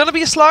time, and it's going to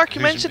be a Slark.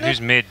 You mentioned it. Who's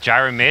mid?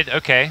 Gyro mid.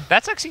 Okay,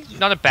 that's actually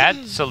not a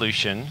bad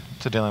solution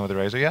to dealing with the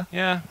Razor. Yeah.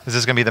 Yeah. Is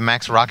this going to be the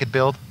max rocket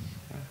build?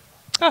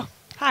 Oh,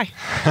 hi.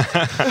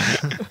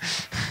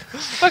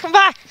 Welcome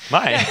back.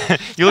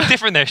 You look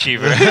different there,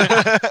 Shiva.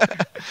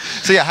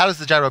 So yeah, how does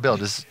the Gyro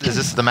build? Is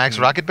this the max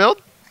rocket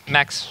build?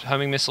 Max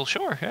homing missile,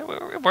 sure. Yeah,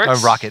 it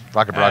works. Rocket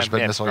barrage,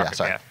 but missile, rocket,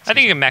 sorry. Yeah. I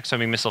think you can max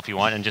homing missile if you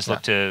want and just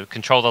look to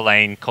control the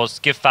lane,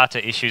 give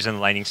Fata issues in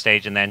the laning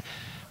stage, and then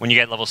when you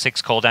get level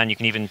 6 cooldown, you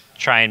can even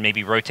try and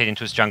maybe rotate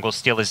into his jungle,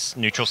 steal his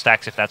neutral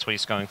stacks if that's what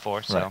he's going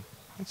for. So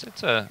it's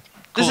a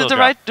cool Is it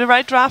the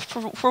right draft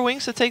for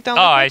Wings to take down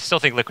Liquid? Liquid? I still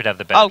think Liquid have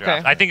the better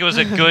draft. I think it was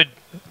a good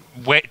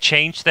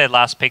change their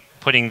last pick,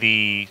 putting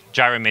the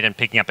Gyro mid and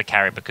picking up a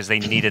carry because they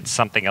needed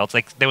something else.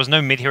 Like there was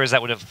no mid heroes that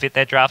would have fit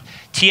their draft.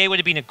 TA would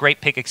have been a great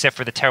pick except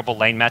for the terrible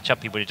lane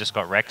matchup. He would have just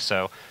got wrecked.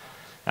 So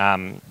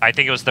I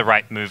think it was the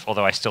right move,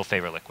 although I still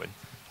favor Liquid.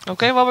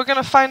 Okay, well, we're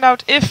going to find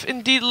out if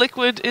indeed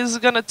Liquid is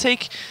going to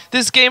take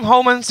this game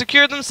home and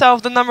secure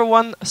themselves the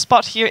 #1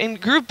 spot here in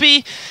Group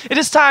B. It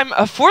is time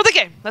for the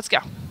game. Let's go.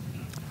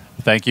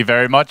 Thank you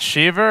very much,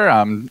 Shiver.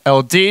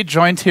 LD,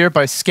 joined here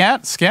by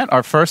Scant. Scant,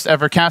 our first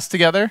ever cast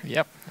together.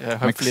 Yep. Yeah,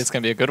 hopefully it's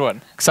going to be a good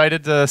one.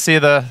 Excited to see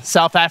the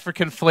South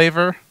African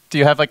flavor. Do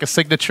you have like a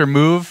signature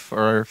move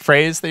or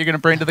phrase that you're going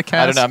to bring to the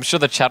cast? I don't know. I'm sure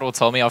the chat will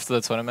tell me after the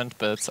tournament,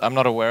 but I'm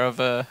not aware of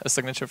a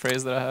signature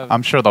phrase that I have.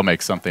 I'm sure they'll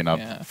make something up.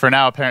 Yeah. For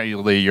now,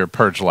 apparently, you're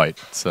Purge Light.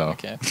 So.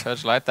 Okay,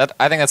 Purge Light.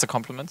 I think that's a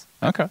compliment.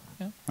 Okay.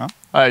 Yeah.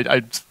 Well,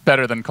 it's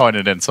better than calling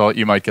it insult.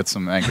 You might get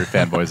some angry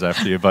fanboys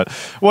after you. But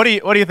what do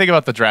you think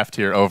about the draft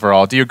here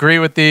overall? Do you agree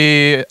with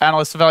the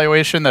analyst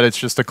evaluation that it's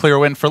just a clear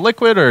win for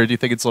Liquid, or do you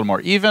think it's a little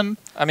more even?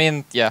 I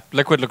mean, yeah,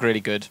 Liquid look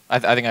really good. I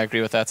think I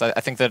agree with that. I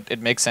think that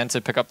it makes sense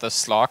to pick up the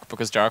Slark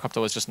because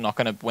Gyrocopter was just not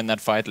going to win that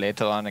fight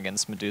later on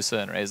against Medusa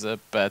and Razor.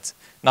 But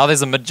now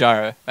there's a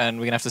mid-gyro, and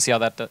we're going to have to see how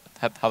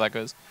that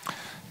goes.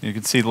 You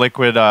can see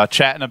Liquid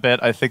chatting a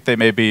bit. I think they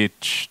may be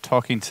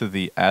talking to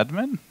the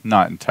admin.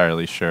 Not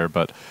entirely sure,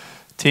 but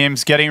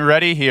team's getting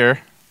ready here.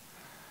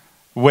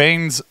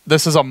 Wings,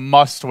 this is a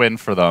must-win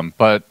for them.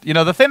 But, you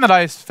know, the thing that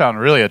I found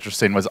really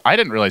interesting was I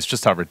didn't realize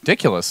just how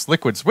ridiculous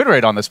Liquid's win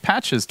rate on this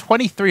patch is.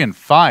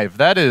 23-5.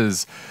 That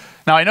is...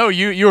 Now, I know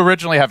you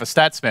originally have a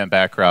Statsman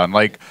background.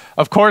 Like,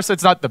 of course,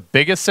 it's not the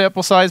biggest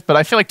sample size, but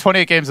I feel like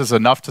 28 games is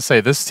enough to say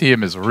this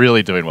team is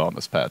really doing well in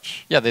this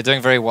patch. Yeah, they're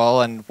doing very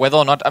well, and whether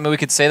or not... I mean, we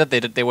could say that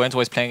they weren't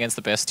always playing against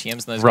the best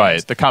teams in those games.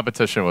 Right, the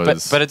competition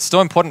was... But it's still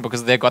important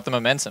because they got the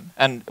momentum.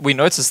 And we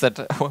noticed that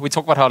we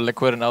talk about how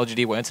Liquid and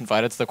LGD weren't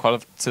invited to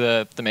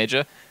the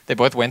major. They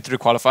both went through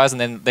qualifiers,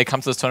 and then they come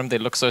to this tournament, they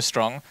look so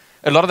strong.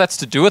 A lot of that's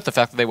to do with the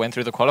fact that they went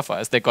through the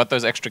qualifiers. They got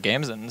those extra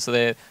games in,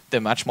 so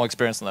they're much more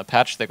experienced on the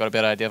patch. They got a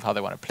better idea of how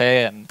they want to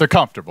play, and they're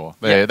comfortable.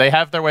 They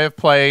have their way of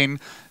playing.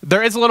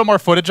 There is a little more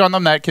footage on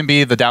them that can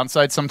be the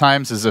downside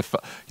sometimes, is if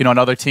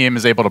another team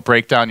is able to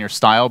break down your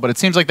style. But it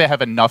seems like they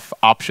have enough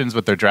options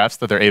with their drafts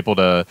that they're able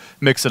to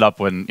mix it up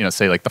when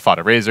say like the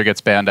Fodder Razor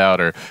gets banned out,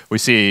 or we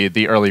see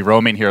the early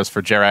roaming heroes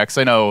for Jerax.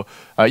 I know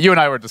you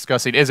and I were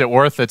discussing, is it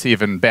worth it to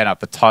even ban out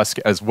the Tusk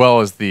as well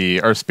as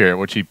the Earth Spirit,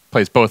 which he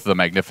plays both of them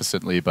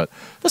magnificently, but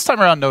this time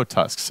around no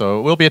Tusk, so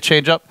it will be a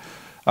change up.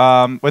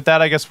 With that,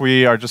 I guess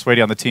we are just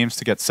waiting on the teams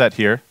to get set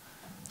here.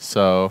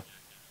 So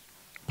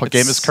the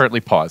game is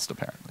currently paused,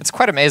 apparently. It's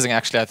quite amazing,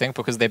 actually, I think,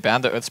 because they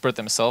banned the Earth Spirit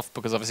themselves,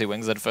 because obviously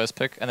Wings had first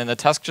pick, and then the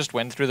Tusk just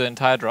went through the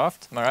entire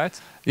draft. Am I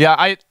right?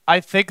 Yeah, I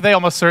think they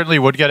almost certainly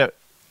would get it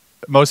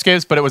most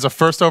games, but it was a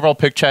first overall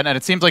pick, Chen, and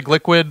it seems like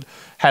Liquid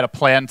had a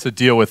plan to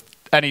deal with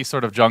any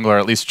sort of jungler,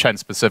 at least Chen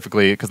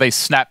specifically, because they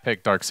snap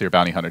picked Darkseer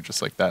Bounty Hunter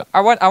just like that.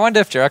 I wonder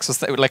if Jerax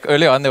was like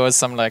early on there was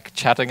some like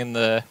chatting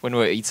when we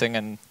were eating,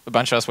 and a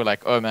bunch of us were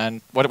like, "Oh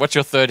man, what's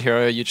your third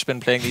hero? You've just been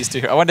playing these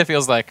two." I wonder if he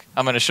was like,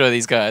 "I'm gonna show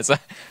these guys.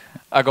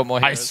 I got more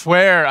heroes." I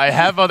swear, I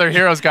have other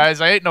heroes, guys.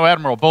 I ain't no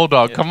Admiral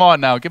Bulldog. Yeah. Come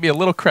on now, give me a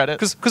little credit.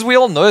 Because we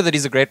all know that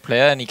he's a great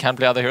player and he can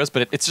play other heroes,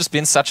 but it's just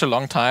been such a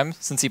long time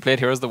since he played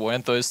heroes that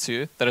weren't those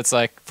two that it's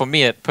like, for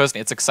me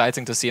personally, it's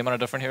exciting to see him on a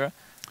different hero.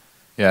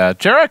 Yeah,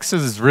 Jerax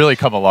has really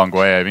come a long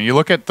way. I mean, you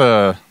look at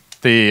the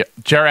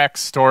Jerax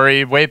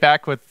story way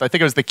back with, I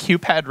think it was the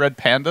Q-Pad Red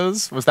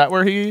Pandas. Was that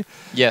where he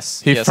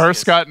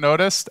first got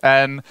noticed?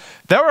 And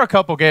there were a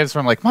couple games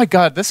where I'm like, my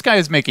God, this guy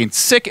is making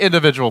sick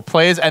individual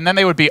plays, and then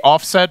they would be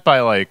offset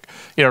by like,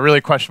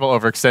 really questionable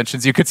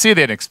overextensions. You could see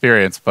the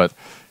inexperience, but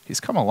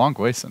he's come a long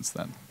way since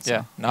then. So.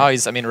 Yeah,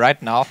 no,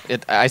 right now,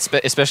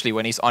 especially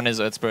when he's on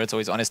his Earth Spirits or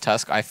he's on his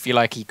Tusk, I feel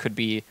like he could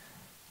be,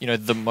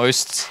 the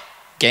most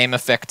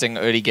game-affecting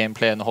early game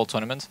player in the whole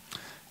tournament.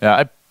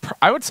 Yeah,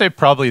 I would say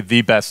probably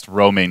the best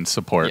roaming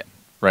support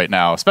right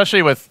now,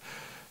 especially with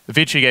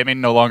Vici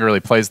Gaming no longer really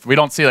plays. We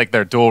don't see like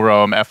their dual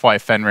roam, FY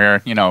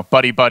Fenrir,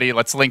 buddy,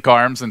 let's link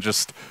arms and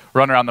just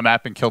run around the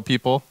map and kill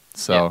people.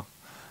 So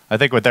I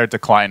think with their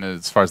decline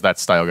as far as that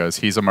style goes,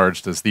 he's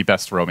emerged as the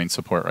best roaming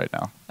support right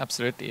now.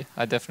 Absolutely.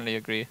 I definitely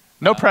agree.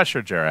 No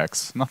pressure,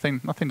 Jerax.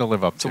 Nothing to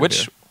live up to.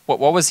 So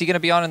what was he going to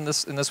be on in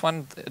this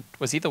one?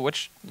 Was he the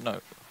Witch?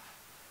 No.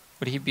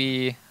 Would he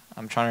be...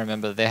 I'm trying to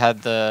remember. They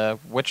had the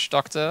Witch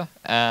Doctor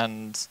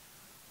and...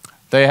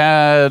 They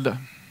had...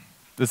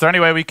 Is there any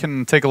way we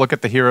can take a look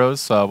at the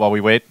heroes while we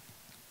wait?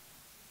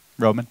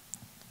 Roman?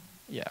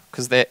 Yeah,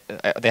 because they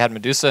had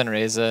Medusa and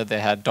Razor. They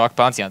had Dark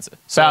Bounty Hunter.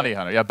 Bounty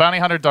Hunter. Yeah, Bounty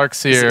Hunter,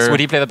 Darkseer. So would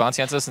he play the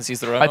Bounty Hunter since he's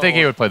the roamer? I think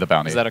he would play the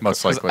Bounty,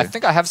 most likely. I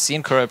think I have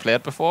seen Kuro play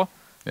it before,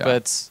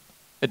 but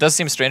it does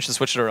seem strange to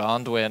switch it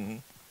around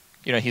when,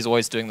 he's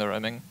always doing the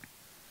roaming.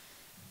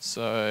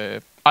 So...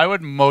 I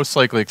would most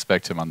likely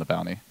expect him on the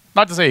Bounty.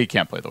 Not to say he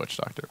can't play the Witch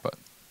Doctor, but...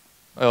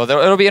 Well,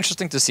 it'll be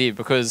interesting to see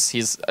because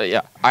he's...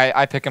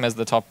 I pick him as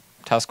the top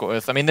Tusk or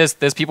Earth. I mean,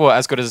 there's people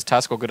as good as his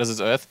Tusk or good as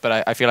his Earth,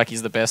 but I feel like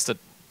he's the best at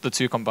the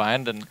two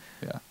combined. And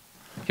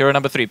hero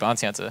number 3,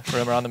 Bounty Hunter.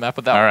 Roam around the map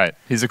with that All right.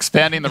 He's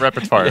expanding the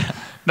repertoire.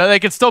 No, they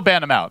can still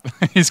ban him out.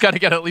 He's got to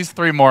get at least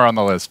 3 more on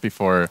the list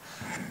before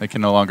they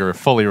can no longer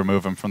fully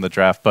remove him from the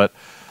draft. But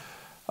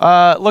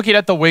looking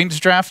at the Wings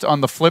draft on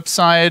the flip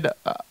side...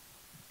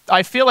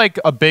 I feel like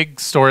a big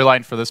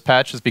storyline for this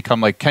patch has become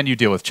like, can you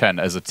deal with Chen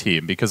as a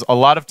team? Because a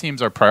lot of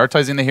teams are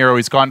prioritizing the hero.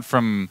 He's gone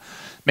from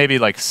maybe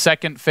like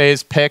second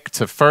phase pick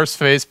to first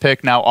phase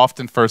pick, now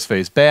often first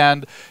phase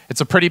banned.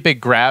 It's a pretty big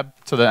grab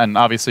to the, and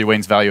obviously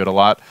Wayne's value it a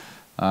lot.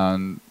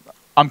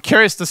 I'm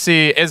curious to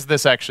see, is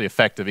this actually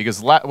effective?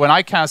 Because when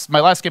I cast, my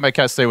last game I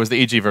cast today was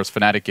the EG versus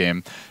Fnatic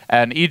game,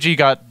 and EG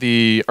got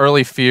the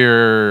early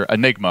fear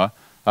Enigma,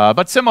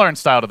 but similar in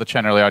style to the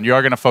Chen early on. You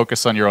are going to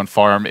focus on your own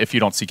farm if you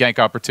don't see gank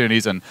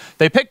opportunities, and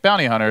they picked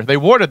Bounty Hunter. They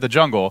warded the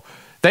jungle.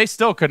 They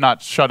still could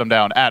not shut him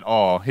down at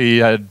all. He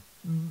had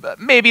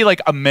maybe like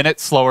a minute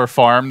slower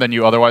farm than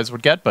you otherwise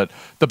would get, but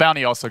the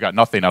Bounty also got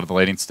nothing out of the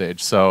laning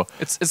stage. So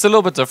it's a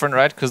little bit different,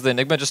 right? Because the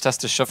Enigma just has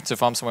to shift to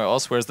farm somewhere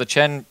else, whereas the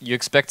Chen, you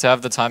expect to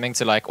have the timing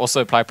to like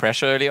also apply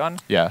pressure early on.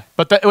 Yeah,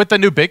 but with the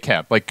new big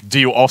camp, like, do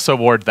you also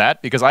ward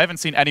that? Because I haven't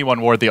seen anyone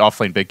ward the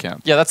offlane big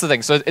camp. Yeah, that's the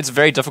thing. So it's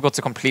very difficult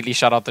to completely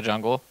shut out the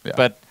jungle. Yeah.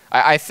 But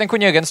I think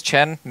when you're against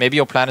Chen, maybe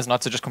your plan is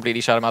not to just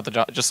completely shut him out the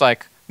jungle, just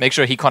like make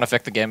sure he can't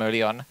affect the game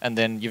early on, and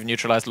then you've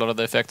neutralized a lot of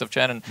the effect of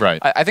Chen. And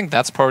right. I think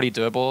that's probably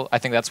doable. I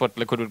think that's what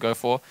Liquid would go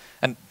for.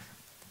 And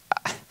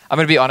I'm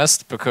going to be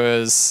honest,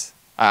 because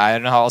I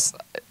don't know how else.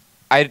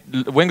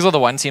 Wings are the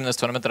one team in this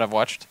tournament that I've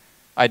watched.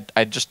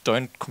 I just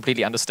don't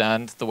completely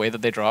understand the way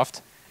that they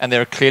draft. And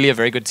they're clearly a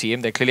very good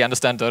team. They clearly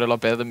understand Dota a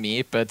lot better than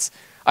me. But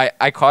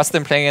I cast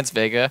them playing against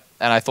Vega,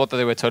 and I thought that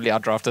they were totally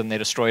outdrafted, and they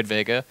destroyed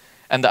Vega.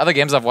 And the other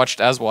games I've watched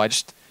as well,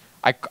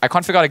 I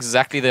can't figure out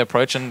exactly their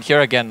approach. And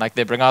here again, like,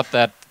 they bring out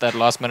that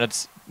last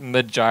minute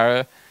mid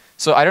gyro.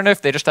 So I don't know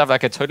if they just have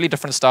like a totally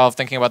different style of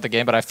thinking about the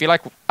game, but I feel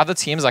like other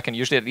teams I can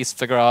usually at least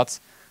figure out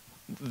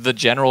the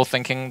general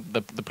thinking,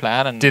 the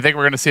plan. And do you think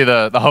we're going to see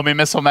the homie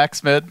missile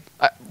max mid?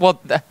 Well,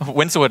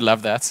 Winter would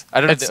love that.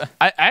 I don't know.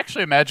 I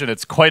actually imagine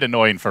it's quite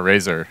annoying for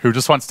Razor, who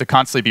just wants to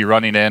constantly be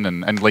running in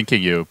and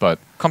linking you. But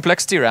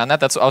Complexity ran that.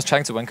 That's what I was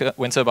chatting to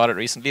Winter about it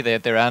recently.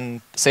 They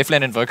ran safe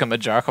lane Invoker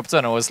mid gyrocopter,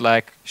 and it was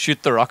like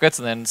shoot the rockets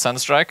and then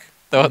Sunstrike.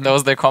 That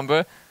was their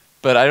combo.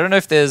 But I don't know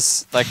if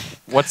there's like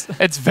what's.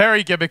 It's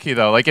very gimmicky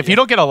though. Like if you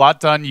don't get a lot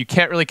done, you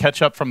can't really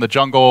catch up from the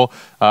jungle.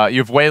 You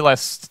have way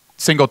less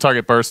single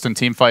target burst in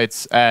team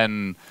fights,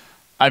 and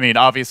I mean,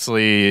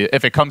 obviously,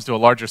 if it comes to a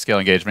larger scale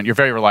engagement, you're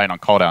very reliant on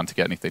cooldown to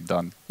get anything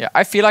done. Yeah,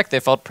 I feel like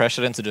they felt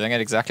pressured into doing it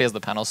exactly as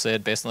the panel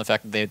said, based on the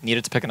fact that they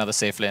needed to pick another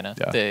safe laner.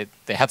 Yeah.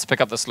 They had to pick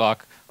up the Slock.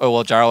 Oh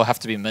well, Jaro will have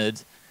to be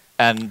mid,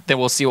 and then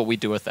we'll see what we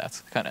do with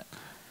that kind of.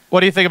 What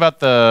do you think about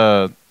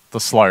the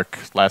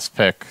Slark last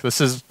pick?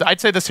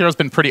 I'd say this hero's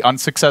been pretty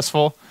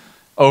unsuccessful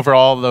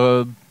overall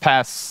the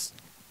past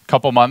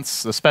couple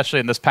months, especially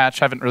in this patch.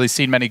 Haven't really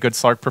seen many good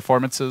Slark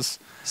performances.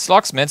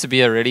 Slock's meant to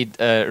be a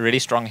really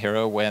strong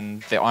hero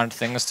when there aren't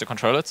things to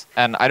control it,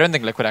 and I don't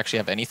think Liquid actually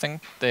have anything.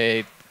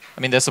 Their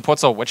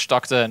supports are Witch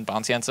Doctor and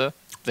Bounty Hunter.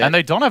 And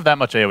they don't have that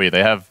much AoE.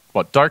 They have,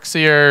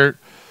 Darkseer,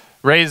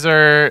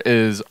 Razor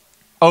is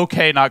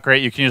okay, not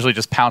great. You can usually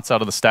just pounce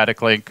out of the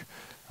static link.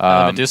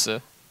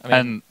 Medusa.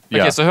 Yeah.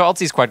 Okay, so her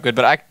ulti is quite good,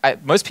 but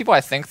most people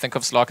I think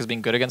of Slock as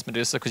being good against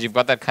Medusa because you've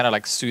got that kind of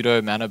like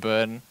pseudo mana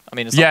burn. I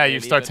mean, it's not really, you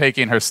start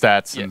taking her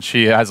stats, and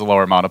she has a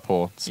lower mana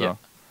pool. So. Yeah.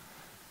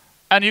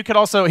 And you could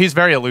also, he's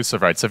very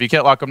elusive, right? So if you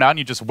can't lock him down,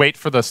 you just wait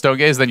for the Stone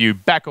Gaze, then you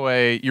back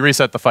away, you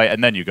reset the fight,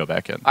 and then you go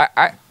back in.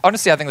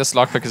 Honestly, I think the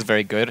Slock pick is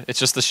very good. It's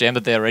just a shame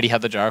that they already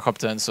had the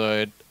Gyrocopter, and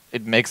so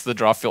it makes the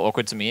draft feel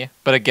awkward to me.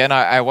 But again,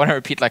 I want to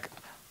repeat, like,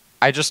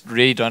 I just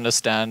really don't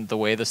understand the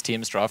way this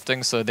team's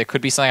drafting, so there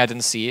could be something I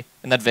didn't see.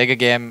 In that Vega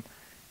game,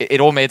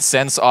 it all made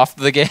sense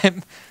after the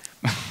game,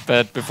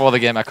 but before the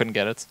game, I couldn't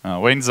get it.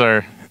 Wings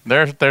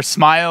they're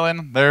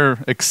smiling, they're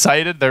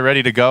excited, they're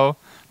ready to go.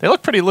 They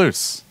look pretty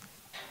loose.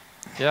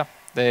 Yeah,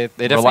 they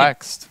definitely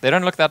relaxed. They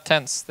don't look that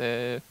tense.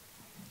 Maybe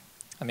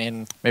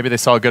they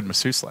saw a good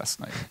masseuse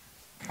last night.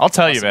 I'll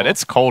tell you, man,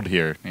 it's cold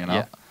here. You know,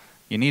 yeah.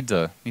 You need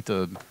to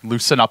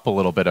loosen up a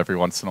little bit every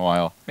once in a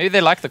while. Maybe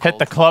they like the cold. Hit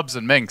the clubs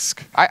in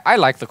Minsk. I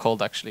like the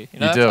cold actually. You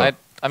do.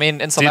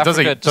 In South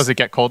Africa, does it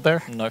get cold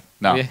there? No.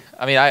 No.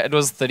 It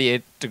was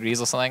 38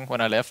 degrees or something when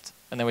I left,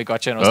 and then we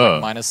got here and it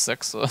was like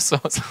 -6. So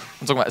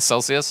I'm talking about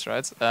Celsius,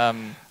 right?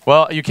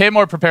 Well, you came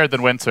more prepared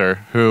than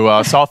Winter, who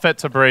saw fit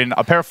to bring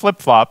a pair of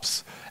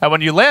flip-flops. And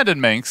when you land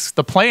in Minsk,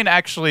 the plane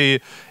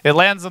actually, it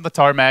lands on the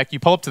tarmac. You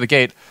pull up to the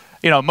gate.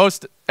 You know,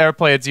 most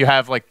airplanes, you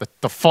have like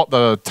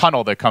the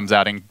tunnel that comes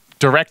out and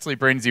directly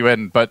brings you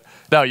in. But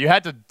no, you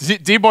had to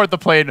deboard the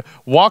plane,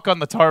 walk on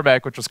the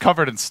tarmac, which was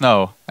covered in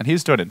snow. And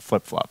he's doing it in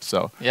flip-flops.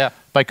 So yeah,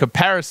 by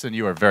comparison,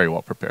 you are very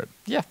well prepared.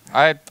 Yeah,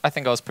 I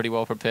think I was pretty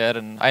well prepared.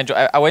 And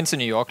I went to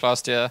New York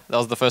last year. That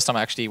was the first time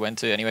I actually went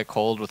to anywhere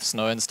cold with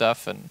snow and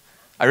stuff. And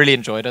I really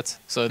enjoyed it.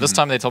 So this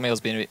time they told me it was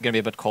going to be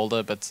a bit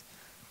colder, but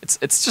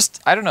it's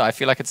just, I don't know, I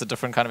feel like it's a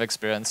different kind of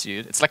experience.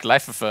 It's like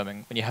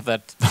life-affirming when you have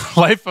that...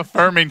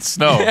 Life-affirming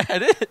snow. Yeah,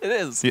 it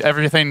is.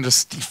 Everything,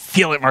 just you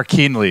feel it more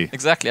keenly.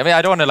 Exactly. I mean,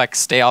 I don't want to like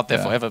stay out there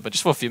forever, but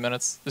just for a few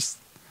minutes.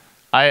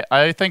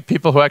 I think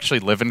people who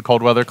actually live in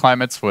cold weather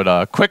climates would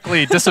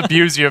quickly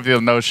disabuse you of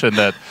the notion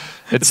that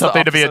it's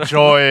something to be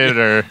enjoyed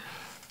or,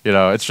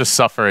 it's just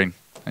suffering.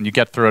 And you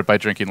get through it by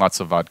drinking lots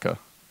of vodka.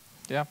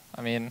 Yeah,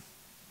 I mean...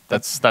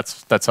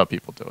 That's how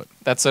people do it.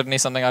 That's certainly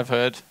something I've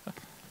heard.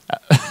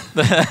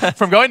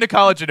 From going to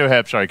college in New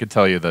Hampshire, I can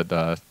tell you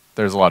that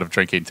there's a lot of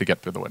drinking to get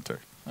through the winter.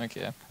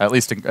 Okay. At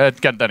least, then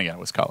again, it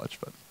was college,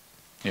 but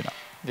you know.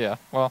 Yeah.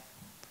 Well,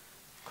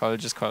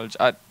 college is college.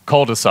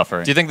 Cold is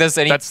suffering. Do you think there's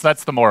any?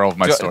 That's the moral of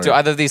my story. Do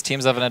either of these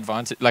teams have an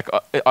advantage? Like,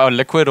 are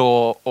Liquid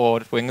or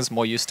Wings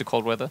more used to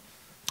cold weather?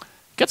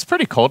 It gets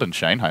pretty cold in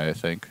Shanghai, I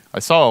think. I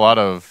saw a lot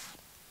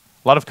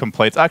of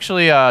complaints.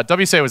 Actually,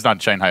 WCA was not in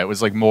Shanghai. It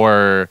was like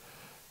more.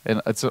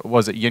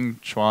 Was it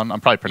Yinchuan? I'm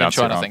probably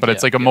pronouncing it wrong, but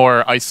it's like a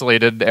more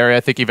isolated area. I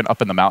think even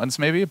up in the mountains,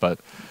 maybe. But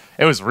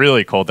it was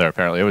really cold there.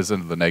 Apparently, it was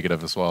into the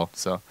negative as well.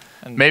 So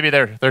maybe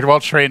they're well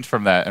trained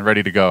from that and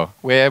ready to go.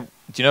 Do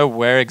you know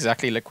where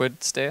exactly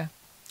Liquid stay?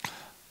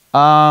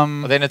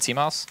 Are they in a team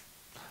house?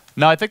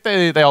 No, I think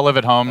they all live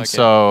at home. Okay.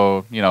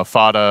 So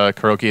Fada,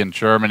 Kuroki in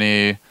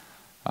Germany,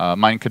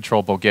 Mind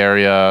Control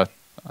Bulgaria,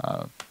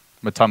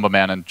 Matumba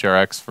Man and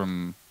Jerex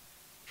from.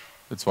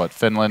 It's what,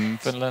 Finland?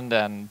 Finland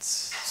and...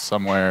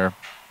 Somewhere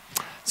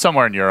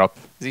in Europe.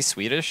 Is he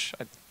Swedish?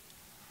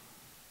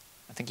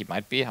 I think he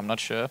might be. I'm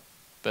not sure.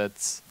 But...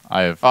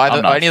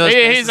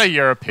 He's a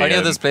European. Are any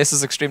of those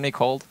places extremely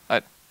cold?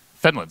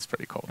 Finland's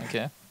pretty cold.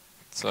 Okay.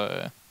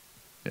 So...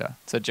 Yeah.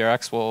 So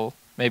Jerex will...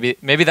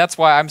 Maybe that's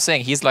why I'm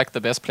saying he's like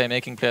the best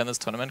playmaking player in this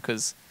tournament,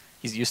 because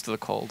he's used to the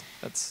cold.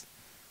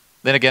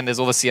 Then again, there's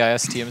all the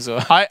CIS teams.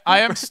 I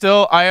am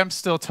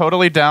still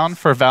totally down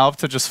for Valve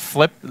to just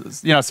flip.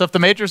 So if the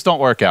majors don't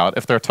work out,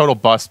 if they're a total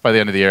bust by the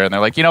end of the year, and they're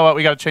like, you know what,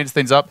 we got to change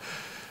things up.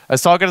 I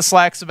was talking to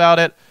Slacks about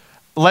it.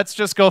 Let's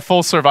just go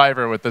full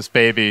Survivor with this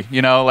baby.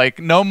 Like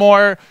no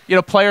more.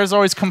 Players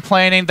always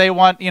complaining they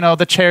want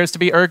the chairs to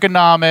be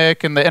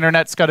ergonomic and the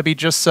internet's got to be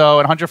just so,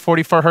 and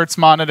 144 hertz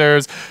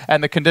monitors,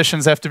 and the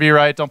conditions have to be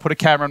right. Don't put a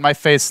camera in my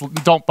face.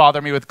 Don't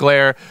bother me with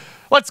glare.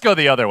 Let's go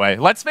the other way.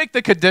 Let's make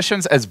the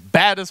conditions as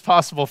bad as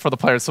possible for the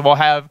players. So we'll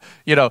have,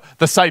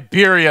 the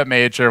Siberia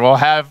major. We'll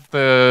have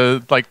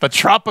the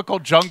tropical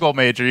jungle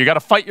major. You got to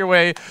fight your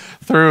way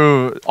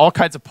through all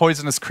kinds of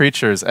poisonous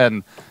creatures,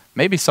 and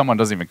maybe someone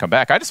doesn't even come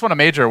back. I just want a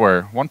major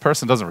where one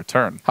person doesn't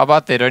return. How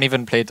about they don't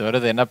even play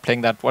Dota? They end up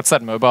playing what's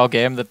that mobile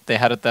game that they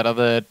had at that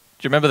other... Do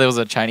you remember there was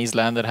a Chinese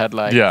LAN that had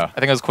I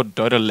think it was called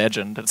Dota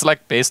Legend. It's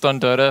like based on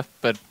Dota,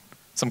 but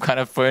some kind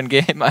of phone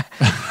game.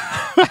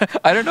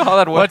 I don't know how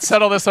that works. Let's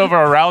settle this over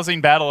a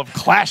rousing battle of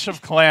Clash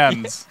of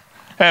Clans.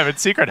 Hey, but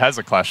Secret has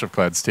a Clash of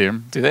Clans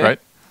team. Do they? Right?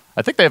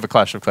 I think they have a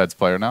Clash of Clans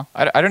player now.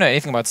 I don't know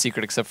anything about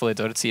Secret except for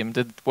their Dota team.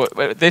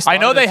 I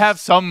know they have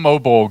some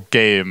mobile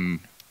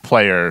game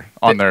player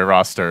on their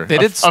roster. They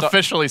did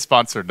officially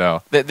sponsored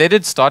now. They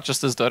did start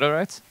just as Dota,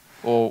 right?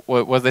 Or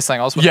was they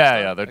saying else?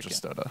 Yeah, they're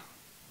just Dota.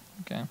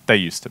 Okay. They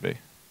used to be.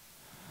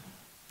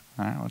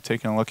 All right, we're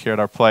taking a look here at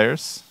our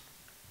players.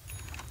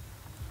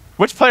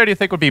 Which player do you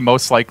think would be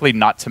most likely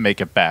not to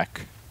make it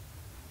back?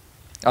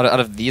 Out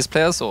of these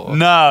players, or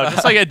no,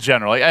 just like in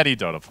general, like any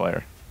Dota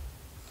player.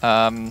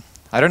 I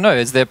don't know.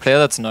 Is there a player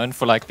that's known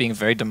for being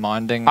very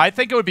demanding? I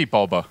think it would be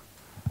Bulba.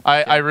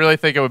 I really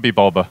think it would be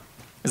Bulba.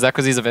 Is that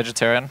because he's a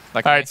vegetarian?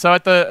 All right, so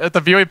at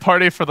the viewing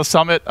party for the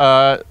summit,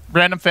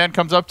 random fan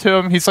comes up to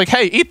him. He's like,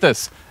 "Hey, eat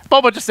this."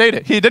 Bulba just ate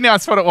it. He didn't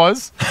ask what it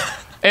was.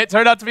 It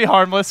turned out to be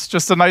harmless,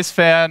 just a nice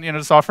fan,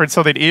 just offering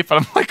something to eat. But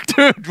I'm like,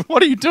 dude,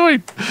 what are you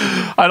doing?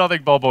 I don't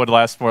think Bulba would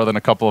last more than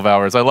a couple of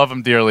hours. I love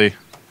him dearly,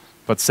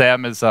 but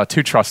Sam is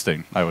too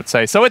trusting, I would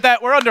say. So with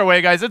that, we're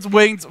underway, guys. It's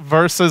Wings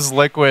versus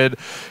Liquid.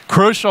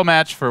 Crucial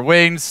match for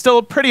Wings.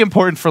 Still pretty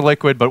important for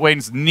Liquid, but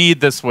Wings need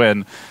this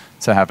win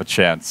to have a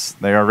chance.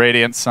 They are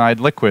Radiant side,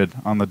 Liquid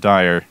on the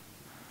Dire.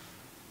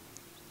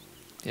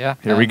 Yeah.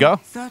 Here we go.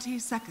 30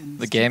 seconds.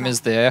 The game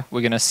is there.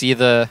 We're gonna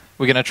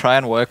try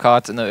and work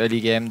out in the early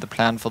game the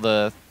plan for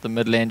the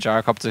mid lane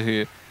gyrocopter,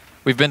 who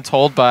we've been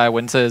told by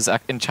Winter is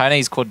in China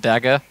he's called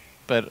Dagger,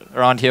 but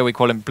around here we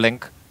call him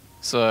Blink.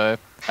 So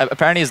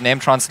apparently his name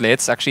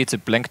translates actually to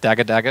Blink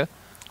Dagger Dagger.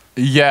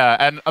 Yeah,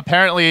 and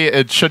apparently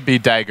it should be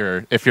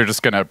Dagger if you're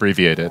just gonna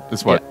abbreviate it,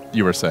 is what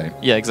you were saying.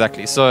 Yeah,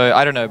 exactly. So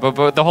I don't know,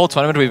 but the whole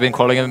tournament we've been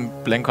calling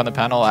him Blink on the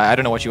panel. I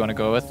don't know what you want to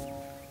go with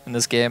in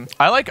this game.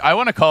 I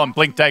want to call him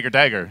Blink Dagger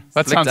Dagger.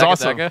 That Blink sounds Dagger,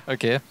 awesome. Dagger?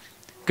 Okay.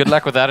 Good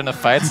luck with that in a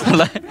fight.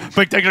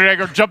 Blink Dagger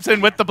Dagger jumps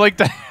in with the Blink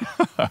Dagger.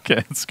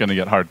 Okay, it's going to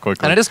get hard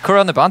quickly. And it is Kura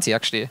on the bounty,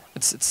 actually.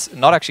 It's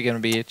not actually going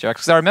to be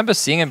Jax, because I remember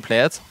seeing him play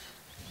it.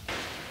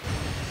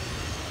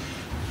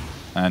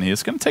 And he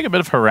is going to take a bit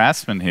of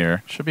harassment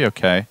here. Should be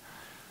okay.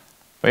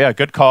 But yeah,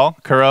 good call.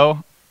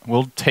 Kuro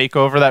will take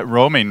over that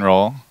roaming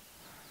role.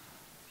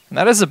 And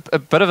that is a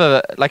bit of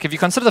a... if you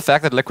consider the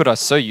fact that Liquid are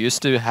so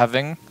used to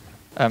having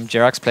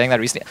Jerax playing that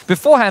recently.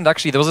 Beforehand,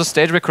 actually, there was a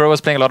stage where Kuro was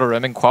playing a lot of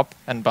roaming Quap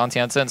and Bounty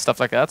Hunter and stuff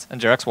like that, and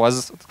Jerax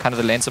was kind of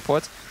the lane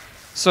support.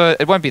 So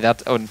it won't be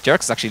that... Oh,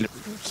 Jerax is actually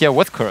here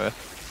with Kuro.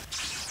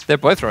 They're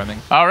both roaming.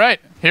 All right,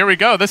 here we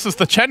go. This is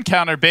the Chen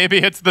counter, baby.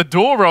 It's the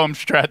dual roam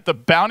strat, the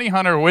Bounty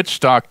Hunter Witch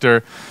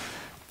Doctor.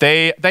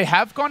 They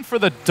have gone for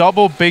the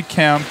double big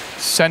camp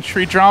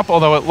sentry drop,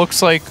 although it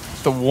looks like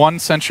the one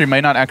sentry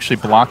may not actually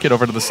block it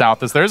over to the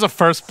south, as there's a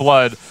first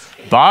blood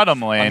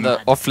bottom lane. On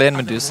the off lane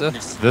Medusa.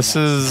 This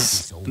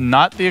is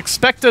not the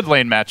expected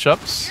lane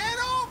matchups.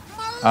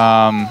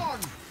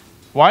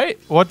 Why?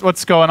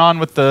 What's going on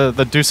with the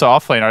Dusa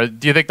off lane?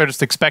 Do you think they're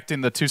just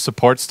expecting the two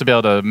supports to be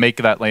able to make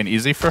that lane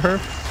easy for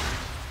her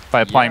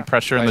by applying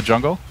pressure in the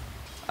jungle?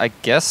 I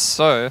guess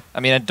so. I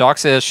mean,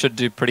 Darkseer should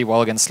do pretty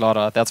well against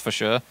Slaughter, that's for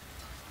sure.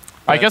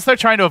 I guess they're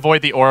trying to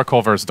avoid the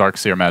Oracle versus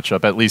Darkseer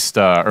matchup, at least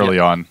early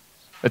on.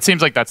 It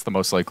seems like that's the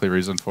most likely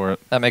reason for it.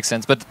 That makes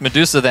sense. But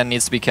Medusa then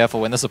needs to be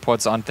careful when the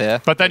supports aren't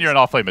there. But then you're an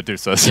off-lane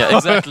Medusa. So. Yeah,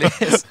 exactly.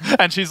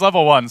 And she's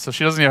level 1, so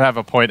she doesn't even have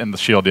a point in the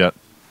shield yet.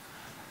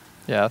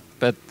 Yeah,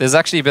 but there's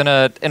actually been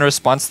in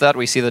response to that,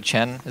 we see that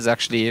Chen is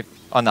actually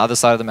on the other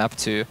side of the map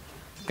too.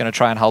 Going to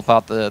try and help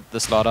out the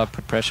Slaughter,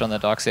 put pressure on the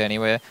Darkseer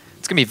anyway.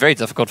 It's going to be very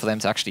difficult for them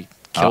to actually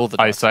kill the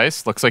Darkseer.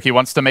 Ice. Looks like he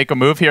wants to make a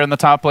move here in the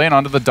top lane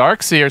onto the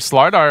Darkseer.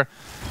 Slardar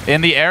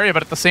in the area,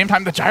 but at the same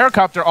time, the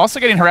Gyrocopter also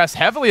getting harassed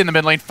heavily in the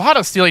mid lane.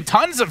 Fada stealing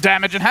tons of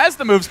damage and has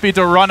the move speed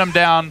to run him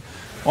down.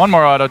 One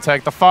more auto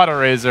tech. The Fada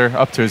Razor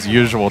up to his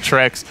usual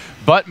tricks,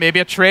 but maybe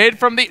a trade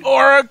from the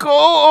Oracle.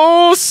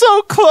 Oh,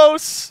 so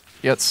close,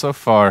 yet so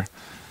far.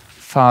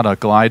 Fada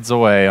glides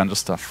away on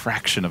just a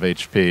fraction of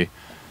HP.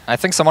 I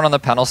think someone on the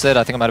panel said,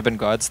 I think it might have been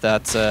Gods,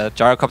 that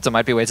Gyrocopter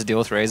might be a way to deal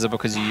with Razor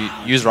because you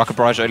use Rocket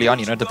Barrage early on,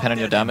 you don't depend on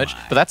your damage.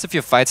 But that's if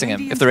you're fighting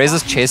him. If the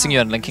Razor's chasing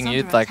you and linking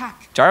you, like,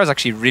 Gyro's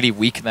actually really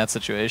weak in that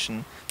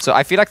situation. So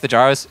I feel like the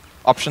Gyro's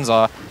options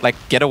are, like,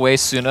 get away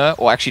sooner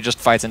or actually just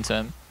fight into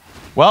him.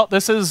 Well,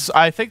 this is,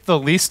 I think, the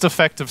least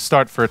effective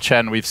start for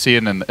Chen we've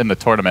seen in the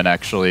tournament,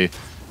 actually.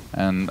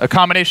 And a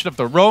combination of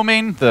the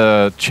roaming,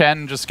 the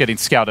Chen just getting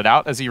scouted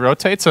out as he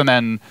rotates, and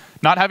then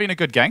not having a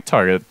good gank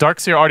target.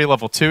 Darkseer already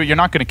level 2. You're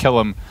not going to kill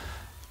him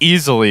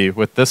easily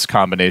with this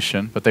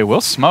combination, but they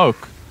will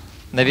smoke.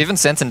 And they've even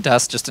sent in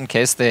Dust just in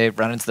case they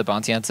run into the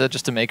Bounty Hunter,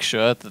 just to make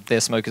sure that their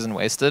smoke isn't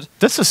wasted.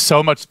 This is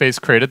so much space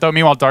created, though.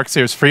 Meanwhile,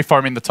 Darkseer is free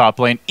farming the top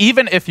lane.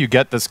 Even if you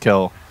get this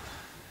kill,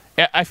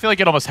 I feel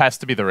like it almost has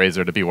to be the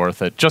Razor to be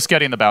worth it. Just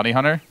getting the Bounty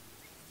Hunter,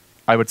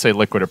 I would say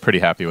Liquid are pretty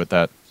happy with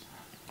that.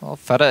 Well,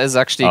 Fada is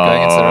actually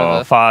going into the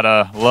river.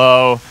 Fada,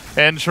 low,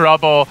 in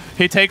trouble.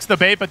 He takes the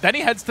bait, but then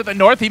he heads to the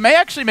north. He may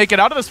actually make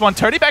it out of this one.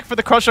 Turning back for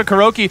the crush on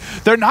Kuroki.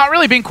 They're not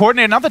really being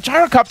coordinated. Now the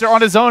Gyrocopter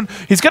on his own.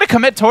 He's going to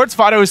commit towards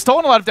Fada, who's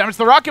stolen a lot of damage.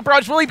 The Rocket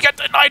Barrage, will he get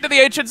denied to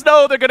the Ancients?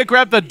 No, they're going to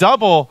grab the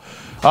double.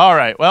 All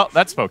right, well,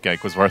 that smoke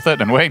gank was worth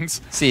it, and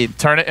Wings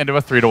turn it into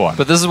a 3-1.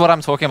 But this is what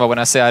I'm talking about when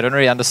I say I don't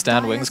really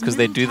understand Wings, because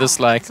they do this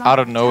like out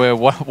of nowhere.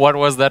 What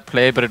was that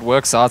play? But it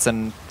works out,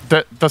 and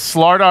the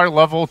Slardar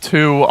level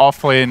 2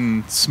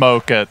 offlane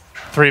smoke at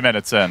 3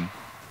 minutes in,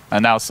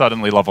 and now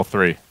suddenly level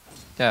 3.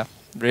 Yeah,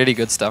 really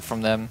good stuff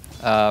from them.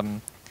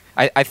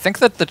 I think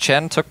that the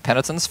Chen took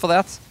penitence for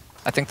that.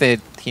 I think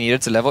he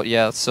needed to level.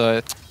 Yeah,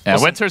 so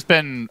yeah, Winter's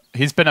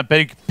he's been a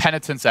big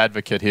penitence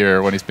advocate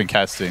here when he's been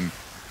casting.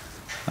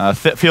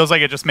 Feels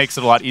like it just makes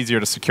it a lot easier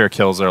to secure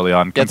kills early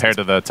on compared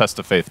to the Test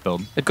of Faith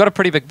build. It got a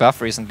pretty big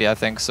buff recently, I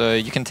think, so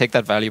you can take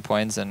that value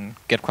points and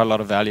get quite a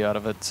lot of value out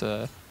of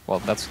it. Well,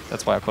 that's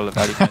why I call it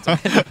value points.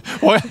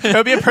 Well, it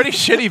would be a pretty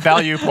shitty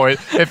value point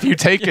if you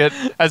take it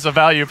as a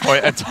value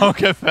point and don't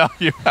get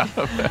value out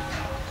of it.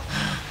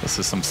 This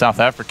is some South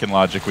African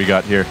logic we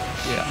got here.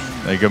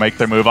 Yeah. They go make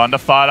their move on to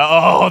Fada.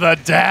 Oh, the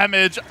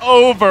damage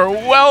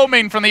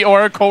overwhelming from the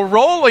Oracle,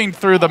 rolling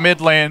through the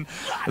mid lane,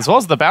 as well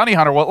as the Bounty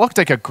Hunter. What looked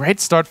like a great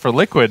start for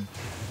Liquid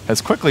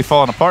has quickly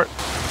fallen apart.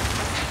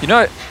 You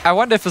know, I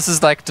wonder if this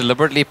is like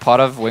deliberately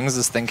part of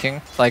Wings'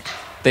 thinking. Like,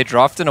 they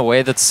draft in a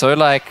way that's so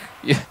like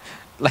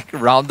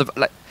around the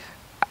like.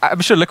 I'm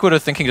sure Liquid are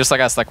thinking just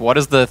like us, like what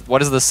is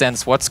the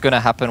sense, what's going to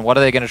happen, what are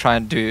they going to try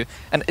and do?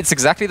 And it's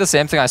exactly the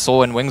same thing I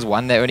saw when Wings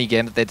won their only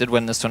game that they did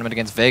win this tournament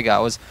against Vega. I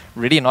was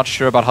really not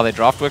sure about how their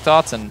draft worked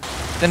out, and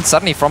then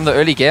suddenly from the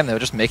early game they were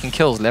just making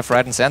kills left,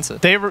 right, and center.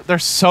 They're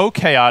so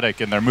chaotic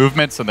in their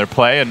movements and their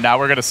play, and now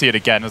we're going to see it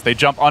again as they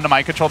jump onto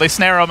mind control, they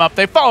snare them up,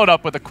 they follow it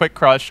up with a quick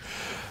crush.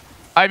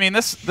 I mean,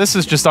 this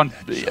is just on.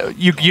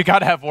 You got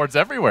to have wards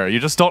everywhere. You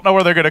just don't know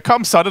where they're going to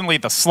come. Suddenly,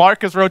 the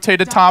Slark is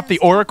rotated top. The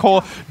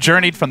Oracle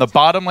journeyed from the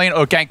bottom lane.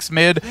 Oh, ganks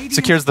mid,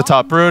 secures the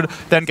top brood,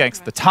 then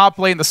ganks the top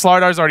lane. The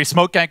Slardar's already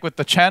smoke gank with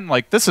the Chen.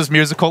 Like, this is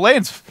musical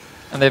lanes.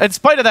 And in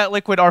spite of that,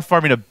 Liquid are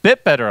farming a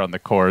bit better on the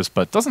cores,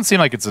 but doesn't seem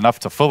like it's enough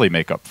to fully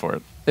make up for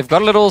it. They've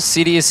got a little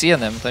CDC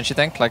in them, don't you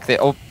think? Like,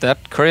 that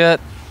courier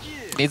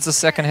needs the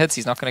second hits.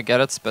 He's not going to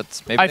get it,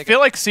 but maybe I feel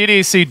like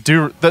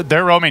CDC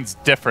their roaming's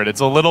different. It's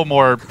a little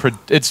more.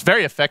 It's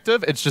very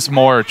effective. It's just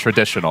more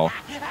traditional.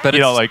 But you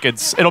know, like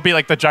it'll be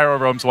like the gyro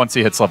roams once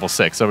he hits level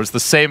 6. So it's the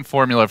same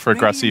formula for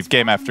aggressive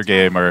game after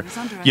game, or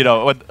you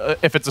know,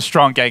 if it's a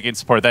strong ganking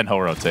support, then he'll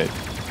rotate.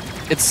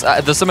 It's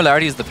the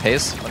similarity is the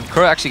pace. When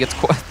Kuro actually gets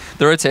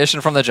the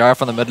rotation from the gyro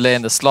from the mid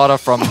lane, the slaughter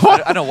from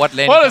I don't know what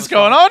lane. What is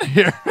going on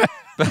here?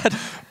 But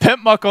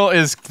Pimp Muckle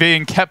is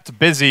being kept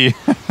busy.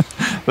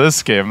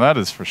 This game, that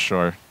is for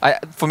sure.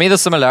 For me, the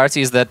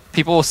similarity is that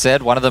people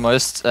said one of the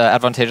most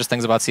advantageous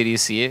things about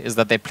CDC is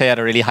that they play at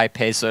a really high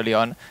pace early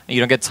on, and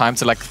you don't get time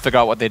to like figure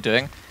out what they're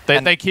doing.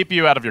 They keep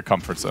you out of your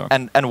comfort zone.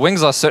 And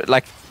Wings are so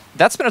like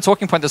that's been a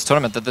talking point this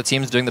tournament, that the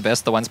team's doing the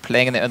best, the ones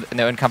playing in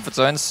their own comfort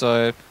zones.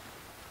 So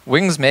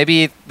Wings,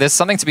 maybe there's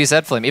something to be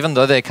said for them. Even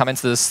though they come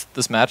into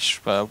this match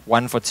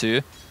 1 for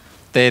 2,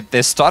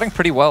 they're starting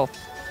pretty well.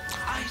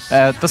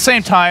 At the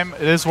same time,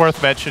 it is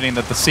worth mentioning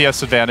that the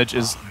CS advantage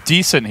is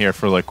decent here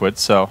for Liquid,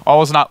 so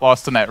all is not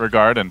lost in that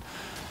regard. And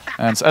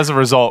as a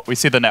result, we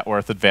see the net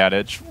worth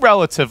advantage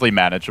relatively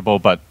manageable,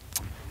 but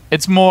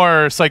it's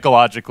more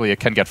psychologically, it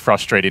can get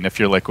frustrating if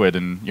you're Liquid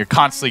and you're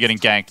constantly getting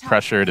ganked,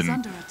 pressured,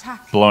 and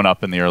blown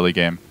up in the early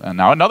game. And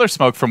now another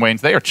smoke from Waynes.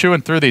 They are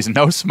chewing through these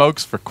no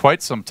smokes for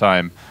quite some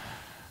time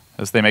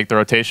as they make the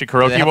rotation.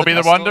 KuroKy will be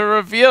the one to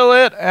reveal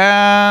it,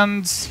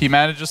 and he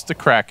manages to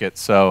crack it.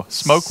 So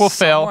smoke will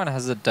fail. Someone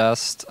has a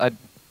dust.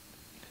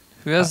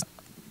 Who has?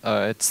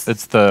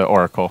 It's the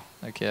Oracle.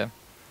 Okay.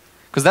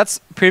 Because that's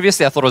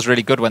previously I thought was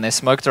really good when they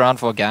smoked around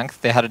for a gank.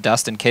 They had a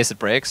dust in case it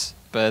breaks,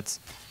 but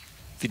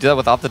if you do that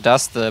without the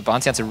dust, the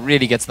bounty hunter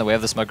really gets in the way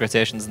of the smoke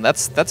rotations, and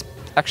that's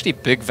actually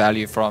big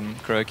value from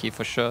KuroKy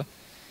for sure.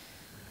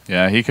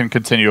 Yeah, he can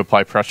continue to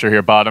apply pressure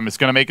here. Bottom is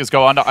going to make us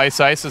go on to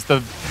Ice as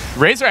the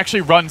Razor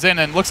actually runs in,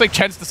 and looks like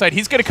Chen's decided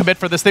he's going to commit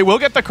for this. They will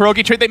get the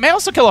KuroKy trade. They may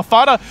also kill a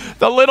Fada.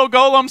 The little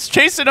golem's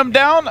chasing him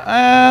down,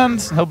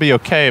 and he'll be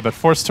okay, but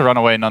forced to run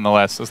away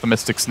nonetheless as the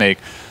Mystic Snake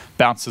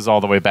bounces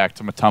all the way back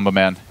to Matumba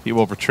Man. He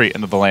will retreat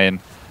into the lane.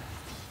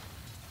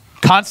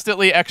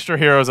 Constantly extra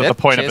heroes at the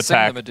point of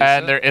attack.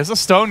 And there is a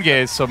Stone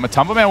Gaze, so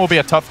Matumba Man will be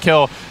a tough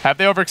kill. Have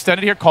they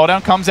overextended here? Call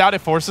down comes out.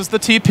 It forces the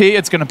TP.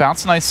 It's going to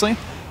bounce nicely.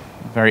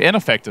 Very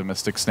ineffective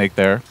Mystic Snake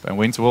there. And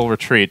Wings will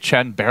retreat.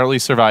 Chen barely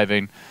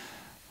surviving.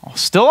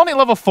 Still only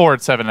level 4 at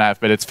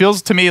 7.5 minutes.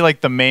 Feels to me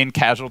like the main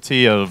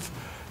casualty of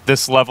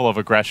this level of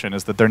aggression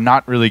is that they're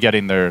not really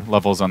getting their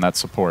levels on that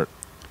support.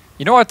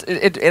 You know what?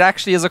 It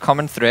actually is a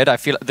common thread. I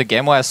feel the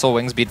game where I saw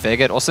Wings beat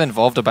Vega, it also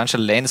involved a bunch of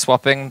lane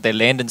swapping. They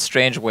laned in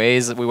strange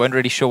ways. We weren't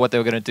really sure what they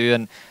were going to do.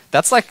 And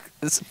that's like,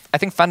 I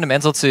think,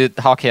 fundamental to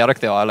how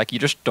chaotic they are. Like, you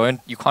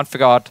can't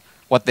figure out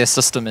what their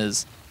system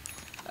is.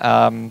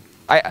 I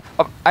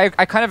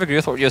kind of agree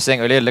with what you were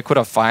saying earlier. Liquid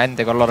are fine.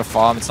 They got a lot of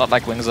farm. It's not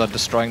like Wings are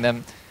destroying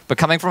them. But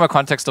coming from a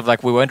context of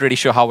like, we weren't really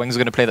sure how Wings were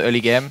going to play the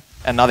early game,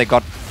 and now they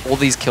got all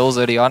these kills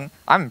early on,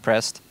 I'm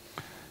impressed.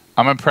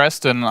 I'm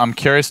impressed, and I'm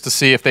curious to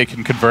see if they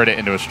can convert it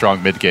into a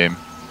strong mid game.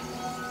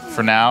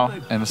 For now,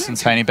 Innocent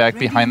Tiny back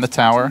behind the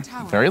tower,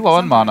 very low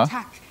on mana,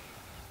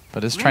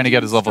 but is trying to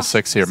get his level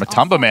 6 here.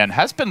 Matumba Man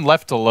has been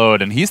left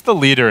alone, and he's the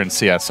leader in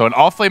CS. So an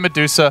All-Flame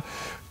Medusa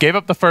gave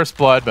up the first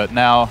blood, but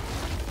now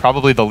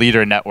probably the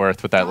leader in net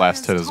worth with that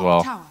last hit as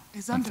well.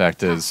 In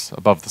fact, is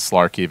above the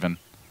Slark even.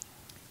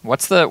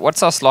 What's our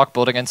Slark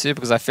building into?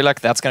 Because I feel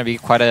like that's going to be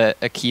quite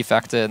a key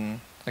factor in...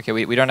 Okay,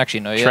 we don't actually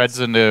know yet. Treads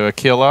into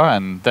Aquila,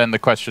 and then the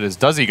question is,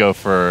 does he go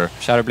for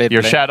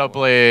your Shadow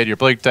Blade, your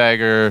Blink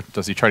Dagger?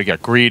 Does he try to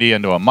get greedy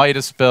into a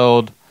Midas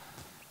build?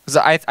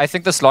 I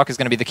think the Slark is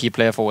going to be the key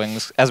player for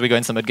Wings as we go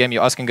into the mid-game.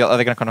 You're asking, are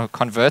they going to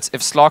convert?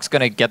 If Slark's going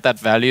to get that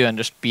value and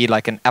just be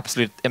like an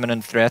absolute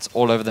imminent threat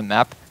all over the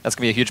map, that's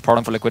going to be a huge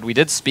problem for Liquid. We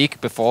did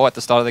speak before at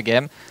the start of the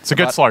game. It's a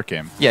good Slark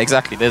game. Yeah,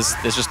 exactly. There's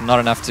just not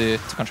enough to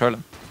control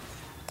him.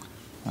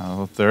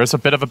 There is a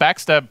bit of a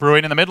backstab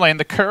brewing in the mid lane.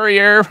 The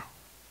Courier...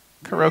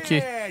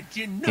 KuroKy,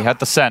 he had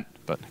the scent,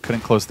 but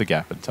couldn't close the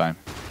gap in time.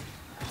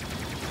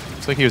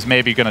 Looks like he was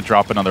maybe going to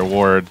drop another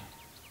ward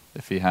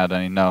if he had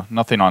any. No,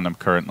 nothing on him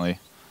currently.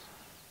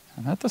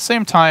 And at the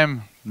same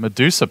time,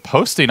 Medusa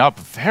posting up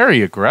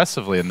very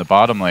aggressively in the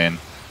bottom lane.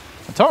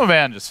 Matumba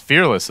Man just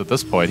fearless at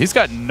this point. He's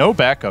got no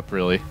backup,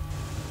 really.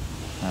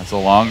 That's a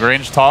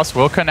long-range toss.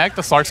 Will connect.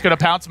 The Slark's going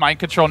to pounce. Mind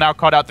Control now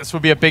caught out. This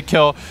would be a big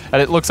kill,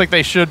 and it looks like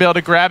they should be able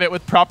to grab it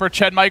with proper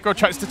Chen Micro.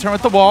 Tries to turn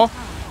with the wall.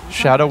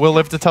 Shadow will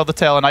live to tell the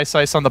tale, and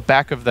Ice on the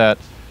back of that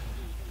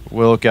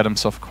will get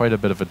himself quite a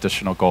bit of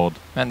additional gold.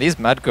 Man, these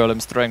mad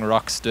golems throwing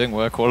rocks, doing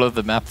work all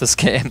over the map this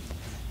game.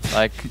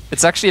 Like,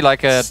 it's actually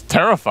like a... It's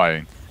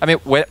terrifying. I mean,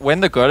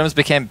 when the golems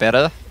became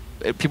better,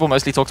 people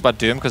mostly talked about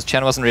Doom because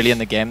Chen wasn't really in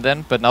the game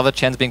then, but now that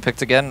Chen's being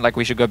picked again, like,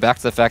 we should go back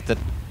to the fact that,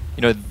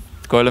 you know,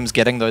 golems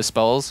getting those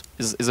spells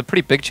is a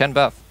pretty big Chen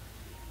buff.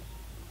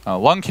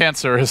 Lung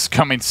cancer is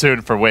coming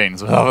soon for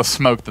Wings with all the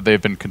smoke that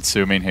they've been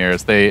consuming here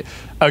as they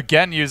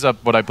again use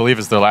up what I believe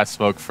is their last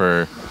smoke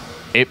for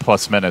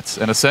 8+ minutes.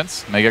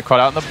 Innocence may get caught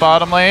out in the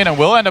bottom lane and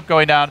will end up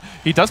going down.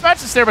 He does match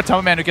the snare, but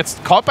Matumba Man who gets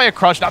caught by a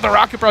crush. Now the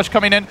Rocket Brush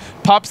coming in,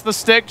 pops the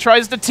stick,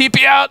 tries to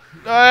TP out,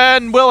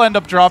 and will end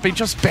up dropping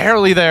just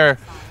barely there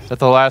at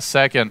the last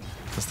second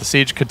as the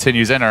siege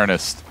continues in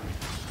earnest.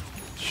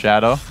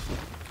 Shadow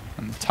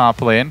in the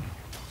top lane.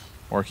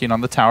 Working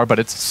on the tower, but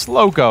it's a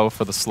slow go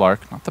for the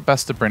Slark. Not the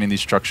best at bringing these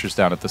structures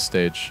down at this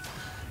stage.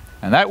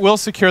 And that will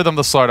secure them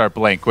the Slardar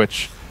Blink,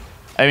 which,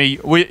 I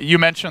mean, you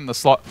mentioned the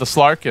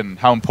Slark and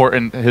how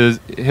important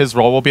his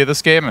role will be in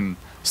this game, and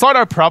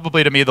Slardar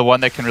probably, to me, the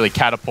one that can really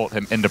catapult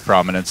him into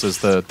prominence as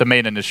the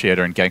main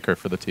initiator and ganker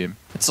for the team.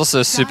 It's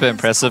also super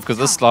impressive because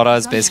this Slardar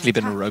has basically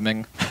been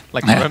roaming,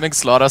 like roaming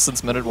Slardar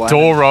since minute 1.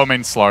 Dual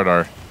roaming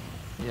Slardar.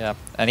 Yeah,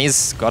 and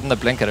he's gotten the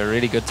Blink at a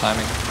really good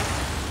timing.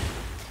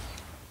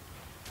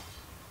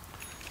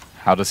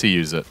 How does he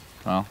use it?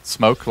 Well,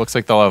 Smoke looks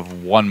like they'll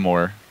have one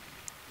more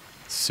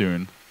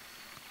soon.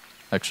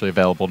 Actually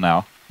available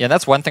now. Yeah,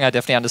 that's one thing I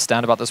definitely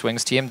understand about this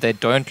Wings team. They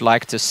don't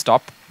like to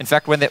stop. In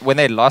fact, when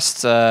they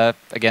lost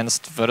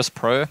against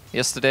virtus.pro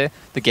yesterday,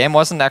 the game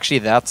wasn't actually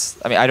that...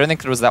 I mean, I don't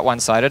think it was that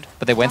one-sided,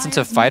 but they went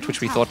into a fight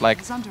which we thought,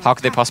 like, how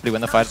could they possibly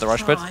win the fight at the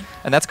Rush Pit?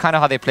 And that's kind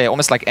of how they play,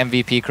 almost like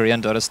MVP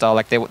Korean Dota style.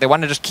 Like, they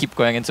want to just keep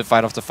going into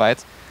fight after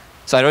fight.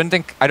 So I don't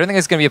think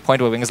there's going to be a point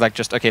where Wings like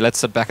just, okay, let's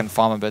sit back and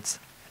farm a bit.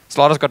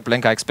 Slaughter's got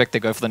Blink. I expect they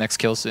go for the next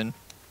kill soon.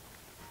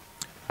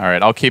 All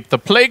right, I'll keep the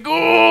Plague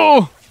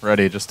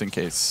ready just in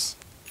case.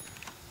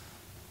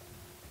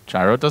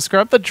 Gyro does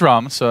grab the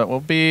drum, so it will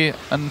be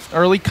an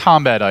early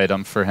combat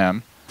item for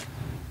him.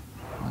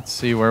 Let's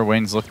see where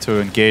Wings look to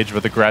engage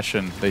with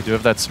aggression. They do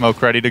have that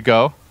smoke ready to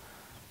go.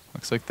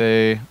 Looks like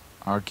they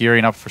are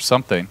gearing up for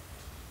something.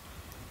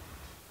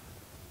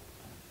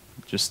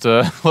 Just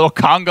a little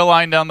conga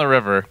line down the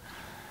river.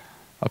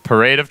 A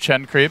parade of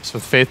Chen creeps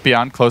with Faith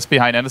Beyond close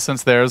behind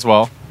Innocence there as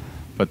well.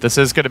 But this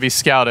is going to be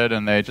scouted,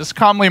 and they just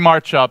calmly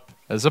march up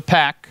as a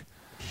pack.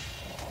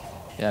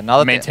 Yeah, now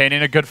that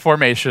maintaining a good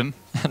formation.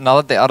 Now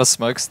that they're out of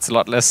smokes, it's a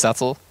lot less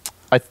subtle.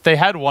 They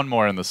had one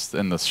more in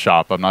this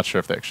shop. I'm not sure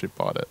if they actually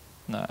bought it.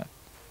 No.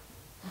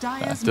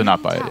 Did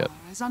not buy it yet.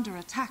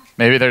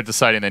 Maybe they're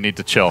deciding they need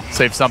to chill.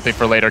 Save something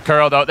for later.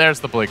 Kuro, though, there's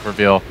the Blink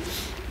reveal.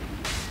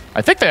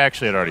 I think they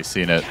actually had already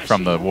seen it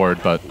from the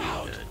ward, but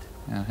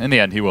yeah, in the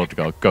end, he will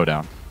go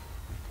down.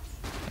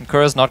 And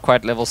Kuro's not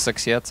quite level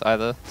 6 yet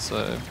either,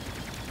 so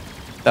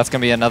that's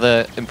going to be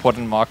another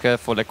important marker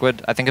for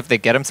Liquid. I think if they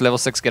get him to level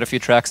 6, get a few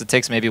tracks, it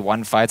takes maybe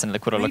one fight and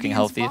Liquid are looking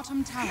healthy.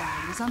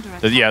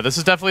 Yeah, this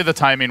is definitely the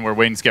timing where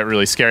Wings get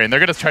really scary, and they're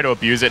going to try to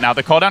abuse it. Now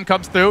the cooldown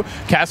comes through,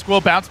 Cask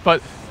will bounce,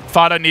 but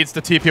Fada needs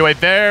to TP away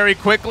very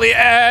quickly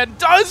and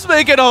does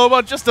make it home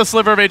on just a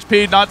sliver of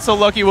HP. Not so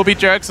lucky will be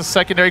Jarex. A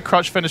secondary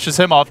crush finishes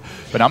him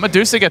off, but now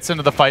Medusa gets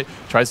into the fight.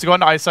 Tries to go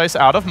into Ice Ice,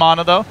 out of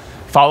mana though.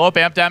 Follow-up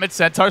amp damage,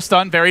 Centaur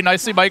stun, very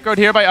nicely microed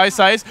here by Ice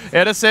Ice.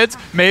 Innocent,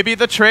 maybe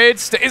the trade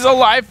stays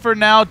alive for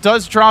now,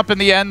 does drop in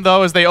the end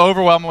though as they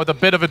overwhelm him with a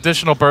bit of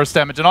additional burst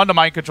damage, and onto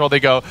Mind Control they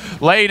go,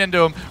 laying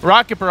into him,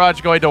 Rocket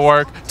Barrage going to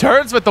work,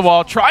 turns with the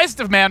wall, tries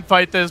to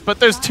man-fight this, but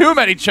there's too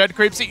many Ched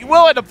creeps, he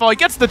will end up falling,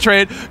 gets the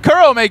trade,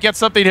 Kuro may get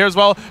something here as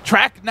well,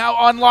 Track now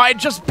online,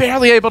 just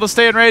barely able to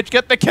stay in range,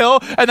 get the kill,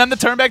 and then the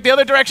turn back the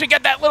other direction,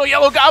 get that little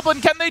yellow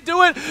goblin, can they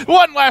do it?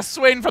 One last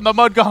swing from the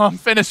Mud Golem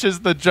finishes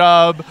the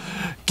job.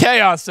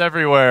 Chaos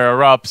everywhere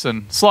erupts,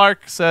 and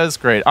Slark says,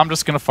 great, I'm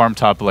just going to farm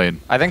top lane.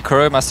 I think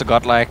Kuro must have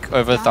got like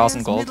over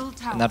 1,000 gold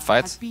in that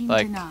fight.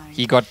 Like,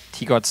 he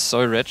got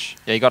so rich.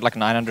 Yeah, he got like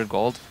 900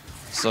 gold.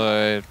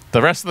 So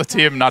the rest of the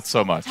team, not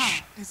so much.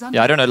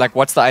 Yeah, I don't know, like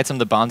what's the item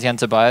the bounty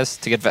hunter buys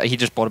to get, he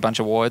just bought a bunch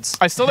of wards.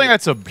 I still think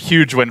that's a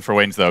huge win for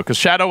Wings though, because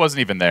Shadow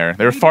wasn't even there.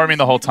 They were farming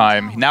the whole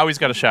time. Now he's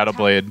got a Shadow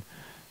Blade.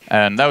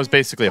 And that was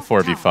basically a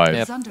 4v5.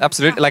 Yep,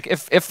 absolutely. Like,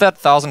 if that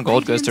 1,000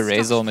 gold goes to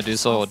Razor or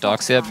Medusa or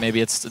Darkseer,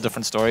 maybe it's a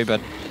different story, but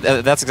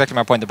that's exactly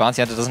my point. The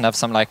bounty hunter doesn't have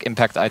some, like,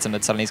 impact item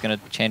that suddenly is going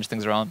to change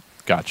things around.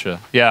 Gotcha.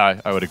 Yeah,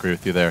 I would agree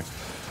with you there.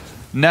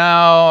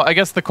 Now, I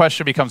guess the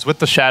question becomes, with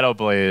the Shadow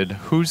Blade,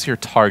 who's your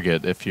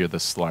target if you're the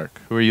Slark?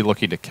 Who are you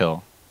looking to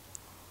kill?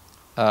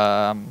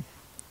 I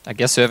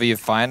guess whoever you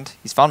find.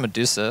 He's found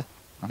Medusa.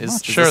 I'm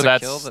not sure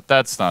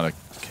that's not a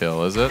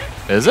kill, is it?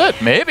 Is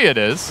it? Maybe it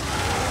is.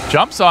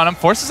 Jumps on him,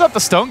 forces up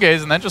the Stone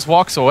Gaze, and then just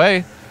walks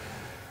away.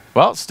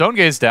 Well, Stone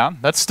Gaze down.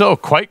 That's still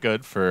quite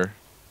good for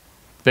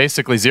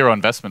basically zero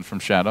investment from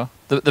Shadow.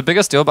 The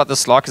biggest deal about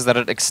this Slark is that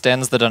it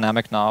extends the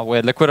dynamic now,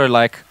 where Liquid are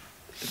like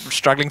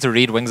struggling to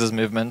read Wings'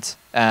 movement,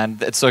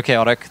 and it's so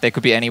chaotic. They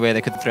could be anywhere,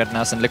 they could threaten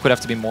us, and Liquid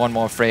have to be more and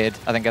more afraid,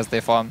 I think, as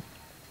they farm.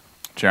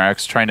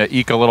 Jarex trying to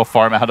eke a little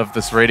farm out of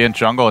this Radiant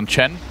jungle, and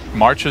Chen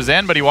marches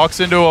in, but he walks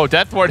into a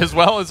Death Ward as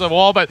well as a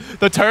wall, but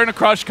the turn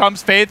crush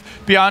comes, Faith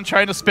Beyond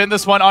trying to spin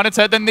this one on its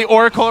head, then the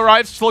Oracle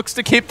arrives, looks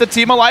to keep the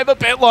team alive a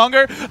bit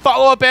longer,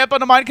 follow-up amp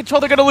onto Mind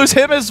Control, they're going to lose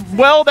him as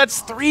well,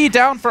 that's 3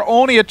 down for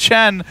only a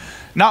Chen,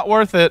 not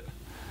worth it.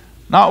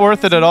 Not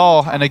worth it at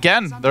all, and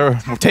again, they're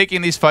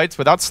taking these fights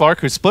without Slark,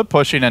 who's split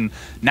pushing, and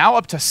now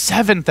up to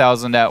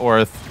 7,000 net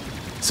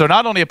worth, so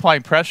not only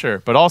applying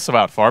pressure, but also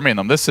out farming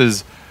them. This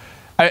is...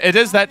 It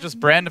is that just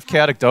brand of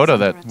chaotic Dota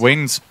that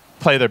Wings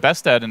play their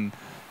best at. And,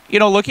 you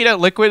know, looking at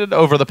Liquid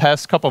over the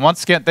past couple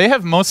months, Scant, they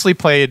have mostly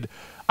played,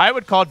 I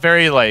would call it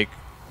very, like,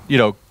 you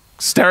know,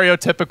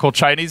 stereotypical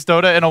Chinese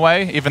Dota in a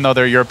way, even though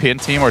they're a European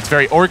team where it's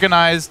very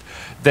organized.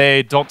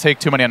 They don't take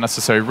too many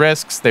unnecessary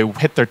risks. They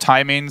hit their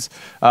timings.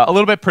 A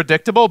little bit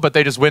predictable, but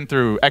they just win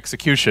through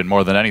execution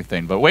more than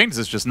anything. But Wings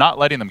is just not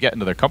letting them get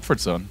into their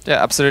comfort zone.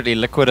 Yeah, absolutely.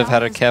 Liquid have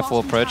had a careful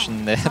approach,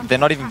 and they're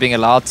not even being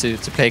allowed to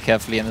play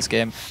carefully in this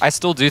game. I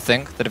still do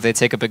think that if they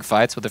take a big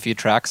fight with a few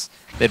tracks,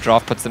 their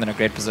draft puts them in a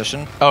great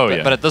position. Oh, but,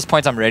 yeah. But at this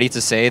point, I'm ready to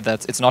say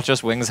that it's not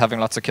just Wings having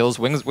lots of kills.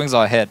 Wings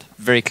are ahead,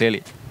 very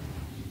clearly.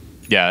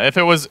 Yeah, if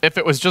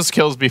it was just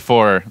kills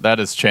before, that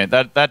has changed.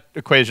 That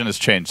equation has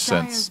changed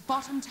since.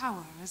 Bottom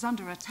tower is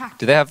under attack.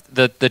 Do they have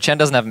the Chen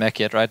doesn't have mech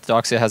yet, right?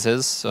 Darkseer has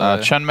his. So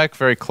Chen mech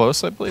very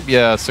close, I believe.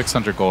 Yeah,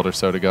 600 gold or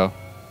so to go.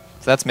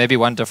 So that's maybe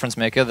one difference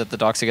maker, that the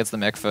Darkseer gets the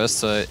mech first.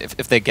 So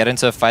if they get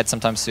into a fight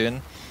sometime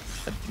soon,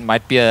 it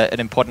might be an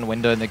important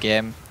window in the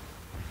game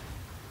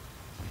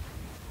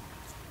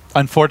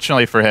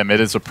unfortunately for him, it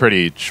is a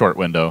pretty short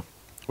window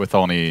with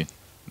only,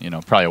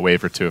 probably a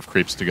wave or two of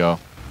creeps to go.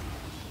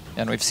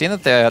 And we've seen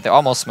that there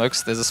are more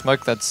smokes. There's a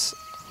smoke that's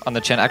on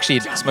the chin. Actually,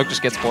 smoke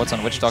just gets bought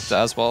on Witch Doctor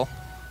as well.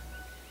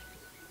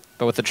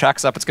 But with the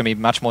tracks up, it's going to be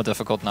much more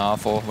difficult now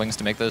for Wings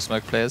to make those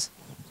smoke plays.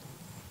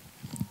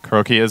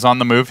 Kuroki is on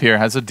the move here,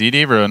 has a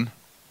DD rune.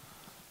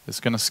 Is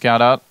going to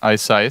scout out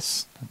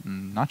Ice.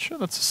 Not sure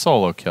that's a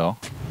solo kill.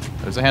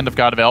 There's a Hand of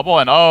God available,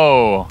 and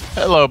oh,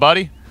 hello,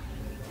 buddy.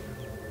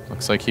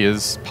 Looks like he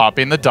is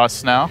popping the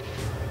dust now.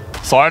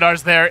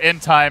 Slardar's there in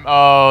time.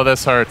 Oh,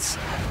 this hurts.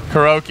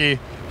 Kuroki,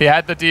 he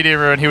had the DD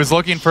rune. He was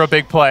looking for a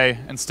big play.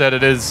 Instead,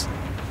 it is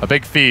a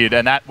big feed,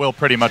 and that will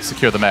pretty much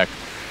secure the mech.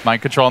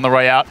 Mind Control on the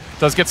way out.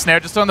 Does get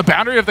snared just on the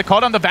boundary of the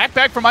call down. The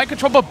backpack for Mind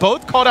Control, but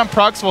both call down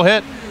procs will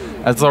hit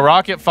as the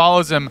rocket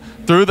follows him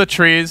through the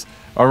trees.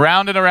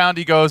 Around and around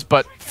he goes,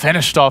 but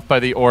finished off by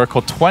the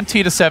Oracle,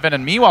 20-7.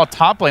 And meanwhile,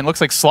 top lane looks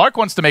like Slark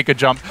wants to make a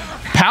jump,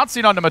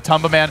 pouncing onto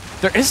Matumba Man.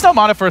 There is no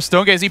mana for a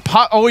Stone Gaze. He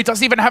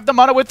doesn't even have the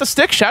mana with the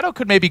stick. Shadow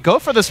could maybe go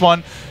for this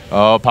one.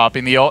 Oh,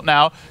 popping the ult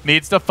now.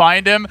 Needs to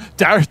find him.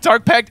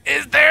 Dark Pact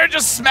is there.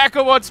 Just smack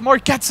him once more.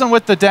 Gets him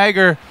with the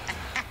dagger.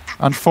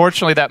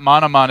 Unfortunately, that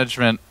mana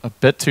management a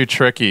bit too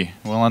tricky.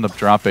 We'll end up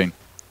dropping.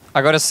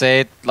 I gotta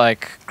say,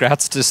 like,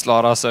 grats to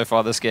Slaughter so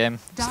far this game.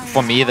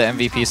 For me, the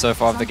MVP so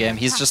far of the game.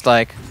 He's just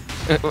like,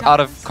 out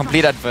of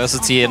complete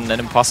adversity in an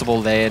impossible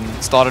lane,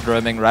 started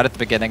roaming right at the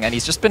beginning, and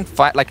he's just been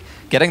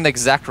getting the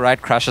exact right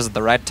crashes at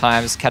the right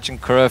times, catching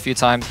Kuro a few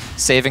times,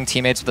 saving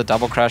teammates with a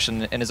double crash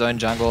in his own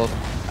jungle.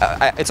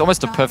 It's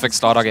almost a perfect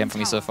Slaughter game for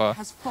me so far.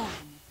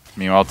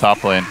 Meanwhile,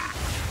 top lane,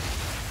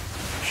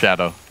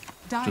 Shadow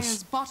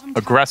just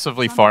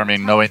aggressively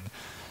farming, knowing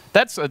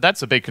that's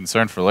a big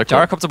concern for Liquid.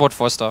 Gyrocopter bought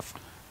 4 stuff.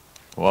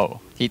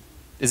 Whoa.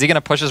 Is he going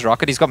to push his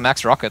rocket? He's got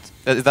max rocket.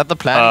 Is that the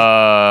plan?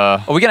 Are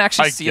we going to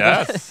actually see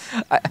that?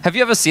 Have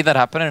you ever seen that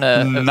happen in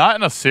a... Not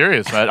in a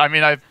serious match. I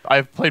mean,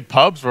 I've played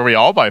pubs where we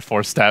all buy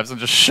 4 stabs and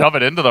just shove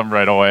it into them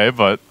right away,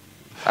 but...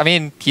 I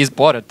mean, he's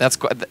bought it.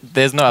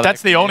 There's no other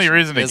That's the only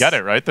reason to get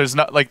it, right? There's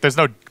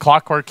no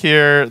clockwork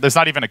here. There's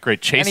not even a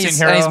great chasing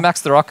hero. And he's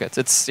maxed the rocket.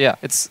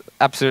 It's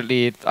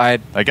absolutely... I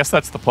guess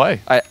that's the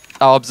play.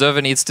 Our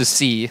observer needs to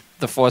see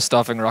the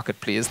 4-staffing rocket,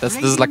 please. This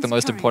is like the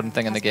most important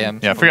thing in the game.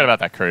 Yeah, forget about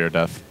that courier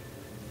death.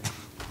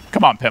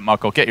 Come on, Pit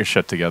Muckle, get your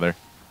shit together.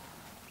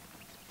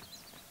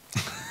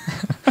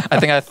 I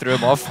think I threw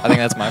him off. I think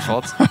that's my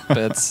fault.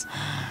 But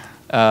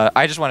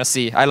I just want to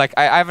see. I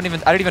don't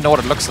even know what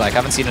it looks like. I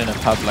haven't seen it in a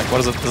pub. Like, what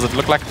is it? Does it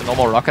look like the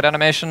normal rocket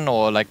animation,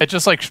 or like? It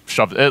just like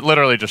shoves. It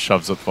literally just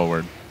shoves it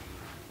forward.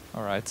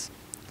 All right.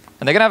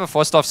 And they're gonna have a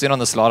 4-staff soon on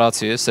the Slaughter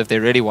too. So if they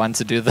really want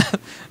to do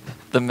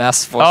the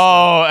mass 4-staff.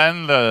 Oh,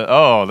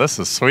 and this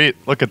is sweet.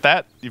 Look at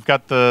that. You've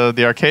got the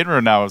arcade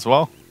rune now as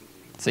well.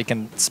 So you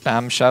can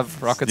spam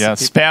shove rockets. Yeah,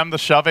 spam the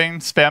shoving,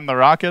 spam the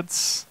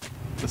rockets.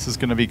 This is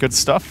going to be good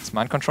stuff. Is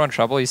Mind Control in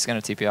trouble? He's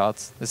going to TP out.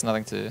 There's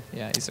nothing to...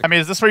 Yeah, I mean,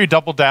 is this where you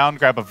double down,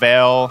 grab a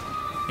Veil,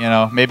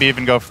 maybe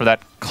even go for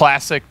that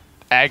classic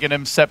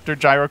Aghanim Scepter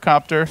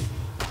Gyrocopter?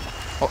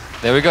 Oh,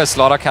 there we go.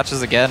 Slaughter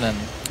catches again, and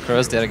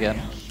Kuro's dead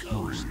again.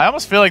 I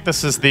almost feel like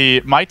this is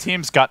my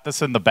team's got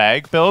this in the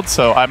bag build,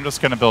 so I'm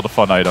just going to build a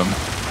fun item.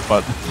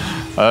 But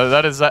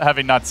that is,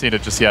 having not seen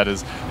it just yet,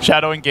 is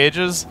Shadow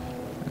engages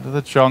into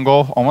the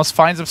jungle, almost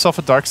finds himself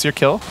a Darkseer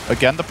kill.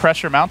 Again, the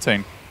pressure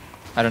mounting.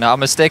 I don't know. Our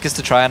mistake is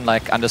to try and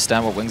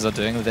understand what Wings are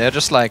doing. They're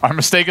just like... Our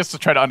mistake is to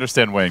try to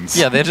understand Wings.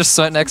 Yeah, they're just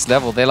so next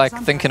level. They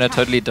think in a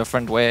totally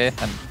different way.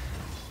 And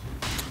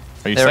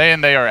are you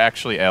saying they are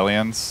actually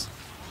aliens?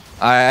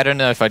 I don't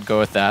know if I'd go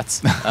with that.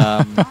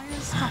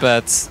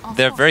 But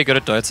they're very good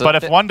at Dota.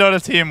 But if one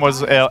Dota team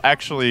was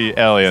actually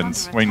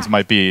aliens, Wings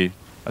might be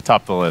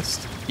atop the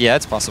list. Yeah,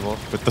 it's possible.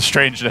 With the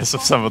strangeness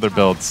of some of their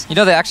builds.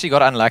 They actually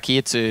got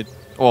unlucky to...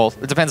 Well,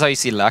 it depends how you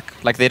see luck.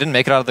 Like, they didn't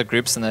make it out of the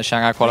groups in the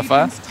Shanghai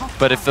qualifier,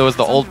 but if it was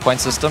the old point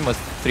system with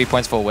 3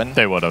 points for a win,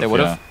 they would have.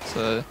 Yeah.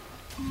 So,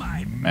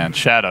 man,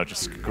 Shadow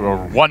just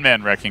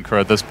one-man wrecking Crow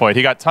at this point.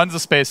 He got tons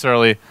of space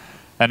early,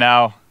 and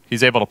now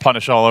he's able to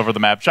punish all over the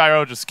map.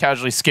 Gyro just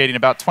casually skating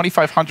about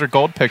 2,500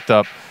 gold picked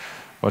up.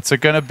 What's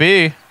it gonna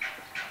be?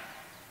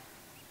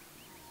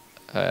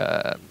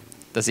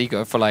 Does he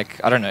go for I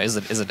don't know? Is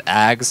it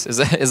Ags?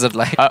 Is it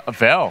like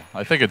Veil?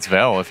 I think it's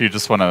Veil. If you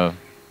just want to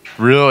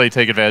really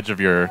take advantage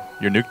of your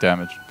nuke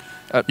damage.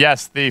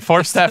 Yes, the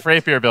 4-staff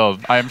rapier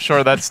build. I am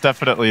sure that's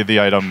definitely the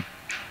item.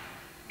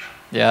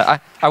 Yeah,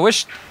 I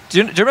wish... Do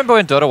you remember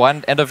in Dota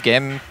 1, end of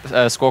game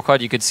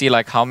scorecard, you could see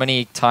how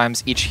many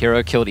times each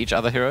hero killed each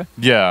other hero?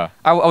 Yeah.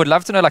 I would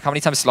love to know how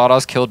many times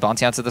Slaughter's killed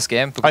Bounty Hunter this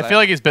game. I feel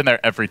like he's been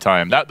there every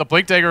time. The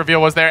Blink Dagger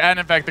reveal was there, and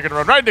in fact they're going to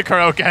run right into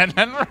Kuro again,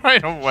 and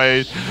right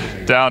away,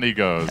 down he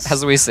goes.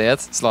 As we say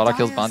it, Slaughter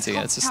kills Bounty,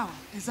 and it's just...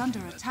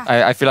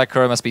 I feel like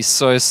Kuro must be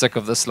so sick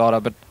of this Slaughter,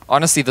 but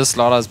honestly, this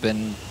Slaughter has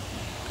been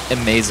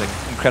amazing.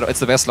 Incredible. It's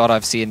the best Slaughter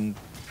I've seen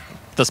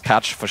this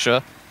patch, for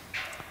sure.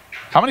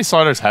 How many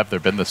Slaughters have there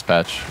been this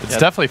patch? It's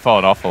definitely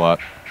fallen off a lot.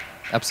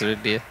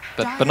 Absolutely.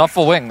 But not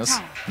for Wings.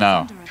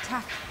 No.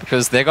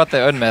 Because they got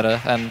their own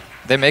meta, and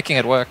they're making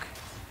it work.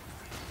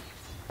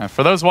 And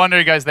for those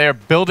wondering, guys, they are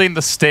building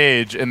the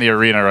stage in the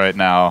arena right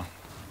now.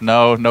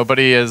 No,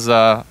 nobody is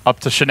up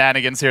to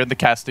shenanigans here in the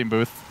casting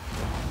booth.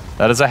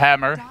 That is a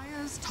hammer.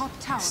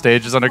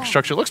 Stage is under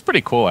construction. It looks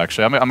pretty cool,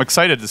 actually. I'm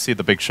excited to see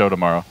the big show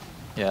tomorrow.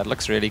 Yeah, it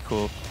looks really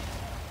cool.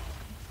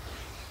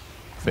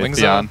 Faith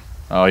Beyond.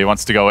 Oh, he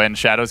wants to go in.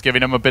 Shadow's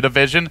giving him a bit of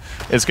vision.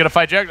 Is going to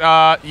fight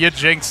Jack. You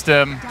jinxed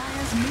him.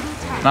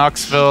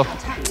 Knoxville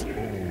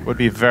would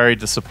be very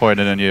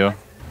disappointed in you.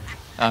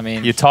 I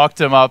mean, you talked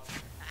him up.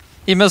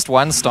 He missed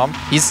one stomp.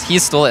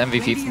 He's still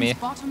MVP for me.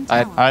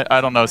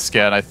 I don't know,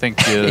 Scant. I think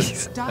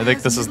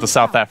this is the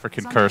South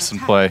African curse in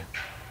play.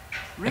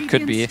 It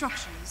could be.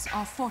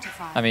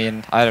 I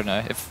mean, I don't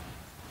know.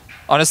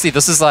 Honestly,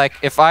 this is like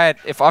if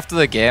after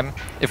the game,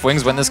 if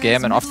Wings win this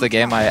game and after the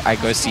game I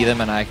go see them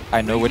and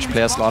I know which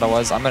player Slaughter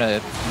was, I'm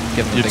gonna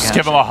give him a big just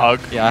give him a hug.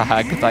 Yeah, a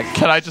hug. Like,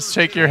 can I just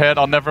shake your hand?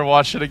 I'll never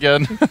watch it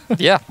again.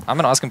 Yeah, I'm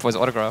gonna ask him for his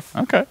autograph.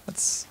 Okay.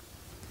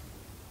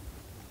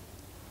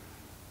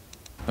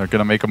 They're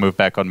gonna make a move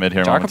back on mid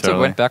here momentarily.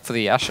 Went back for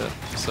the Asher,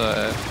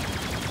 so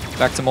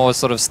back to more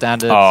sort of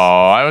standard. Oh,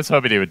 I was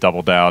hoping he would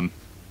double down.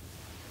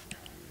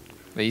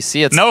 But you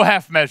see, it's no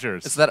half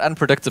measures. It's that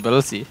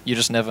unpredictability. You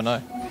just never know.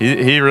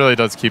 He really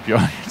does keep you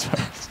on your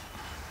toes.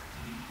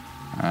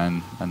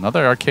 And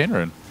another Arcane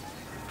Rune.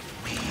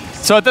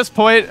 So at this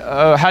point,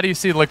 how do you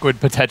see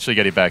Liquid potentially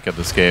getting back at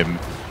this game,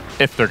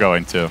 if they're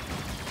going to?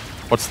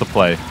 What's the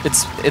play?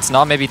 It's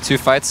now maybe 2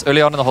 fights.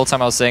 Early on in the whole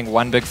time I was saying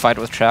 1 big fight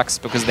with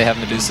Trax because they have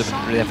Medusa,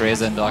 they have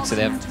Razor and Dark, so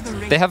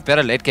they have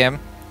better late game,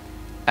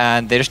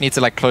 and they just need to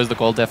like close the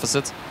gold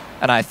deficit.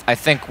 And I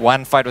think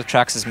 1 fight with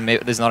Trax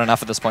is not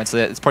enough at this point, so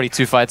it's probably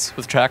 2 fights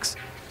with Trax.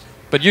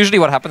 But usually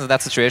what happens in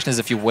that situation is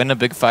if you win a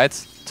big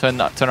fight,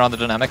 turn around the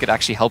dynamic, it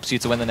actually helps you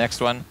to win the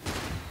next one.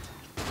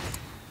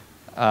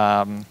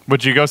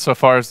 Would you go so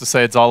far as to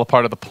say it's all a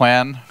part of the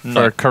plan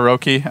for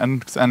Kuroki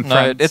and no,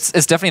 friends?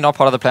 it's definitely not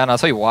part of the plan. I'll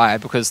tell you why.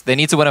 Because they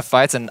need to win a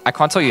fight, and I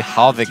can't tell you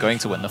how they're going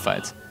to win the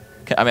fight.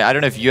 I mean, I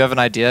don't know if you have an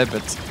idea,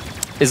 but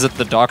is it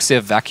the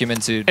Darkseer vacuum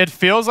into... It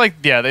feels like,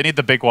 yeah, they need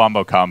the big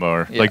wombo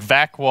combo. Yeah. Like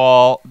Vac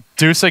Wall,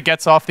 Dusa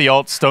gets off the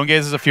ult, Stone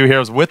gazes a few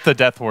heroes with the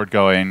Death Ward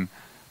going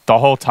the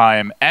whole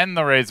time, and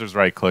the Razor's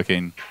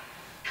right-clicking.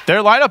 Their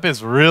lineup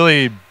is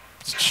really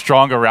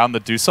strong around the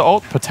Dusa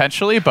ult,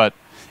 potentially, but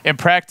in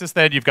practice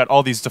then you've got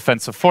all these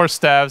defensive force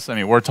staves. I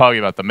mean, we're talking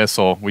about the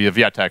missile. We have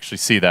yet to actually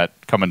see that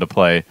come into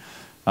play.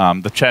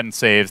 The Chen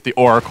saves, the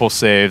Oracle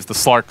saves, the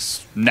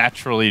Slark's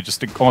naturally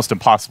just almost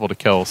impossible to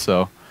kill,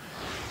 so...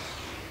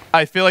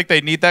 I feel like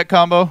they need that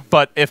combo,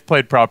 but if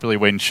played properly,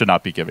 Wayne should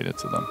not be giving it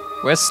to them.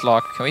 Where's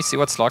Slark? Can we see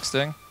what Slark's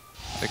doing?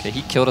 Okay,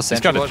 he killed a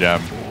sentry. He's got a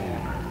gem.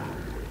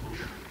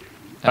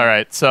 All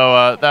right,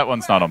 so that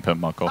one's not on Pimp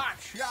Muckle.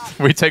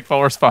 We take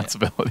full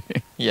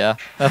responsibility. Yeah,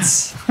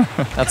 that's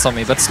on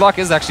me. But Slark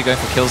is actually going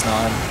for kills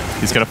now. And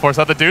he's going to force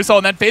out the Deuce,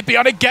 and then Faith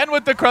Beyond again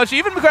with the crush.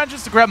 Even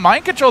manages to grab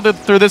Mind Control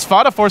through this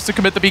Fada, forced to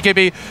commit the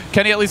BKB.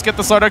 Can he at least get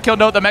the Slaughter kill?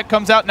 No, the mech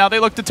comes out. Now they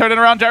look to turn it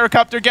around.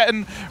 Gyrocopter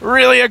getting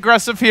really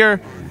aggressive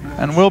here.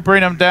 And we'll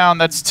bring him down.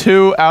 That's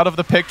 2 out of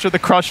the picture. The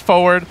crush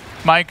forward.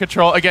 Mind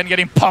Control, again,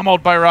 getting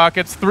pummeled by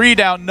rockets. 3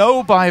 down.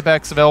 No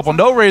buybacks available.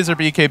 No Razor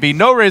BKB.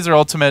 No Razor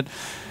Ultimate.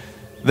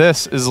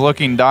 This is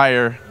looking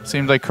dire.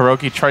 Seems like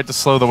Kuroki tried to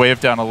slow the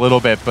wave down a little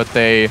bit, but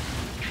they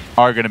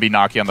are going to be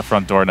knocking on the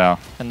front door now.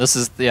 And this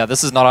is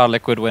not how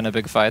Liquid win a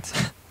big fight.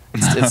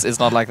 it's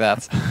not like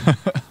that.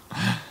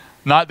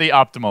 Not the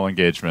optimal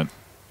engagement.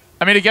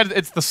 I mean, again,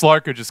 it's the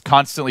Slark who just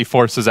constantly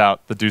forces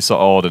out the Dusa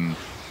ult and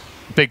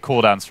big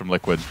cooldowns from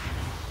Liquid.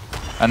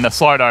 And the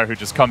Slardar who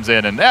just comes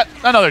in and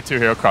another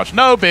 2-hero crush.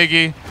 No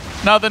biggie.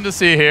 Nothing to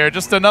see here.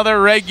 Just another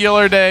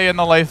regular day in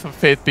the life of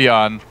Faith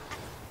Beyond,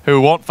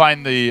 who won't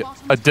find the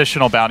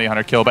additional bounty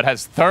hunter kill, but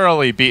has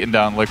thoroughly beaten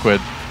down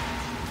Liquid.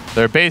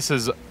 Their base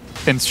is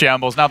in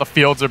shambles. Now the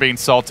fields are being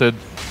salted.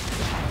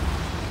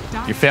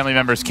 Your family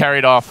members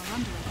carried off.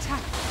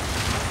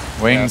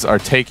 Wings are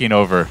taking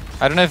over.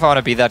 I don't know if I want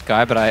to be that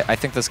guy, but I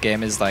think this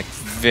game is like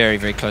very,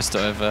 very close to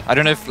over. I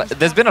don't know if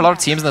there's been a lot of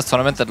teams in this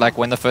tournament that like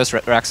when the first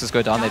Raxes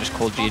go down, they just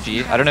call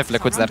GG. I don't know if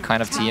Liquid's that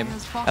kind of team,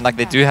 and like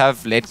they do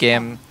have late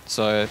game,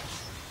 so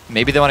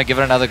maybe they want to give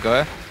it another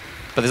go.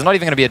 But there's not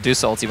even going to be a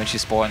Deuce ulti when she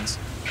spawns.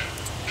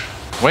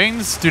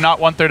 Wings do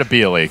not want there to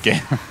be a late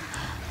game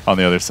on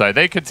the other side.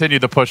 They continue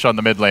the push on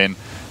the mid lane.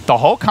 The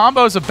whole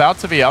combo is about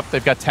to be up.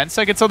 They've got 10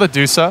 seconds on the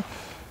Dusa.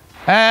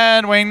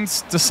 And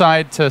Wings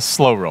decide to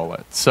slow roll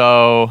it.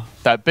 So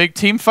that big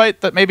team fight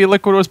that maybe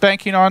Liquid was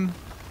banking on,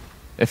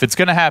 if it's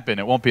going to happen,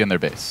 it won't be in their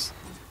base.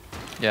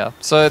 Yeah,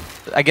 so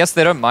I guess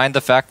they don't mind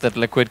the fact that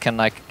Liquid can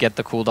like get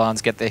the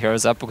cooldowns, get their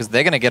heroes up, because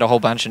they're going to get a whole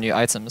bunch of new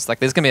items. Like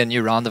there's going to be a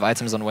new round of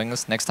items on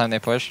Wings next time they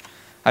push.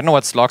 I don't know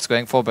what Slark's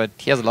going for, but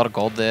he has a lot of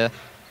gold there.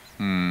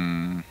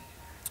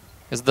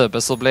 Is the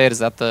Abyssal Blade, is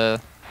that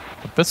the...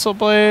 Abyssal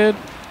Blade?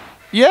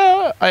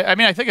 Yeah, I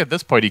mean, I think at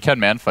this point he can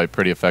man fight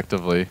pretty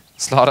effectively.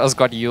 Slaughter's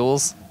got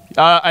Yules.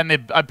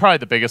 And probably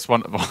the biggest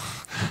one of all,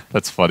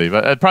 that's funny,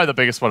 but probably the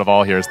biggest one of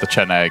all here is the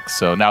Chen Egg.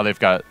 So now they've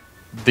got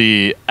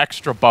the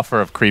extra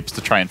buffer of creeps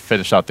to try and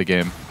finish out the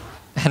game.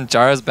 And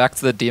Jara's back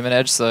to the Demon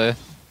Edge, so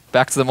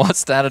back to the more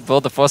standard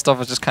build. The 4-step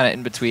was just kind of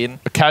in between.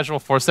 A casual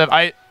 4-step.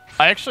 I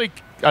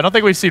don't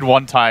think we've seen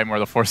one time where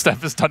the 4-step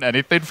has done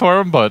anything for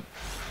him, but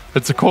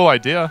it's a cool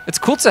idea. It's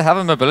cool to have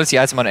a mobility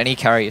item on any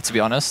carry, to be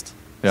honest.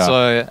 Yeah.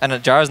 So, and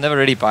Jara's never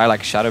really buy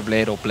like Shadow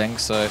Blade or Blink,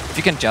 so if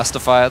you can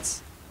justify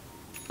it,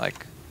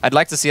 like, I'd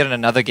like to see it in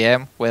another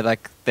game where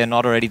like they're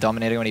not already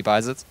dominating when he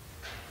buys it.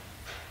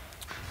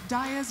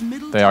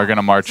 They are going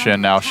to march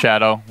in now.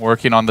 Shadow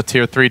working on the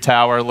tier 3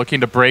 tower,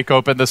 looking to break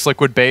open this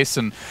liquid base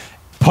and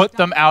put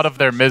them out of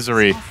their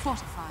misery.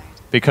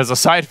 Because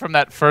aside from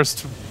that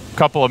first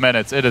couple of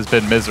minutes, it has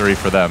been misery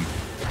for them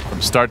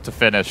from start to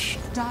finish.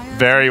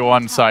 Very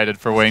one-sided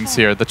for Wings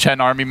here. The Chen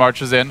army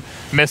marches in.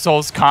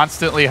 Missiles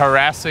constantly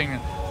harassing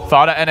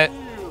Thada, and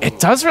it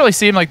does really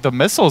seem like the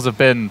missiles have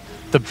been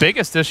the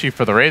biggest issue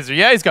for the Razor.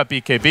 Yeah, he's got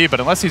BKB, but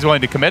unless he's willing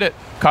to commit it,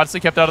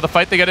 constantly kept out of the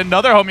fight. They get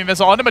another homie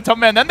missile onto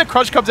Matoma, and then the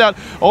Crush comes out,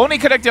 only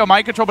connecting on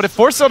mind control, but it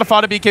forces on to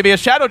Thada BKB. A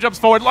Shadow jumps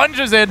forward,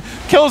 lunges in,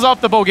 kills off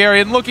the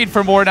Bulgarian, looking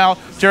for more now.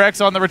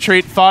 Jarek's on the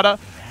retreat. Thada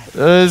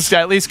is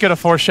at least going to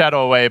force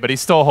Shadow away, but he's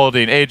still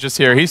holding Aegis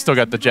here. He's still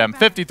got the gem.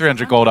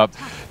 5,300 gold up.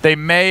 They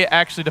may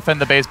actually defend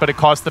the base, but it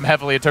costs them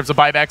heavily in terms of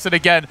buybacks. And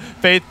again,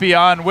 Faith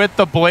Beyond with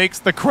the Blinks,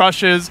 the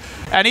Crushes,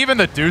 and even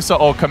the Dusa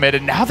all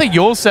committed. Now the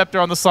Yule Scepter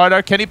on the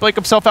Slardar. Can he blink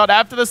himself out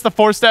after this? The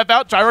 4-step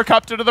out.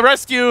 Gyrocopter to the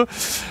rescue.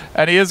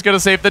 And he is going to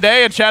save the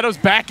day. And Shadow's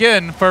back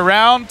in for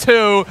round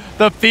 2.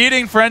 The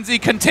feeding frenzy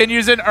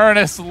continues in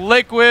earnest.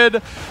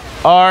 Liquid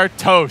are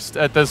toast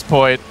at this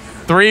point.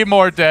 3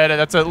 more dead.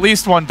 That's at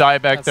least 1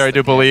 dieback there, I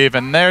do believe.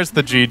 And there's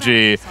the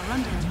GG.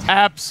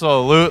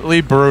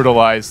 Absolutely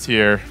brutalized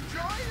here.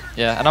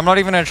 Yeah, and I'm not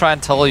even going to try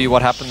and tell you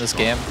what happened this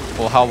game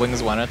or how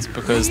Wings won it,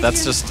 because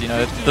that's just, you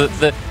know,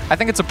 I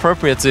think it's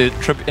appropriate to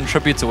in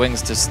tribute to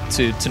Wings just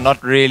to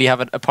not really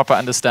have a proper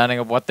understanding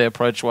of what their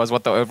approach was,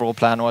 what the overall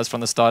plan was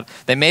from the start.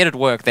 They made it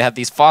work. They had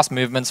these fast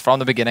movements from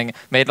the beginning,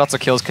 made lots of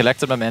kills,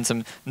 collected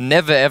momentum,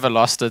 never ever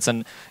lost it.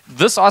 And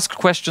this asks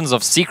questions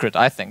of Secret,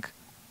 I think.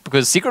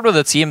 Because Secret were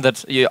the team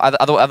that,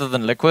 other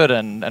than Liquid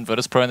and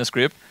virtus.pro in this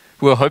group,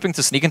 who were hoping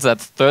to sneak into that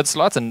 3rd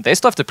slot, and they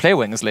still have to play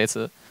Wings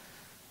later.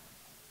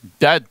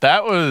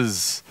 That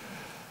was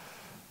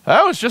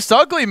just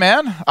ugly,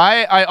 man.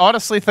 I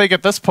honestly think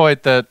at this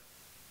point that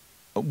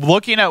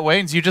looking at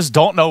Wings, you just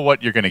don't know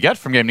what you're going to get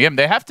from game to game.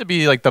 They have to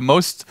be like the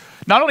most,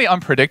 not only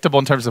unpredictable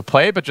in terms of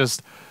play, but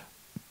just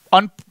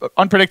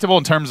unpredictable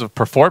in terms of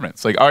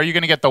performance. Like, are you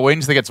going to get the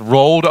Wings that gets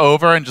rolled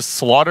over and just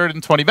slaughtered in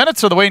 20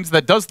 minutes, or the Wings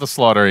that does the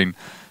slaughtering?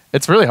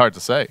 It's really hard to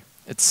say.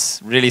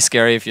 It's really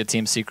scary if you're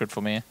Team Secret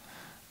for me.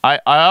 I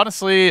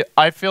honestly,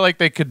 I feel like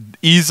they could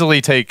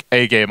easily take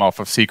a game off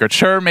of Secret.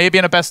 Sure, maybe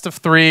in a best of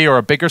 3 or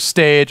a bigger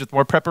stage with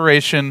more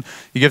preparation,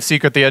 you give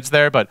Secret the edge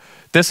there, but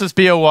this is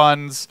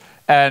BO1s,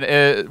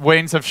 and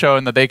Wings have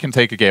shown that they can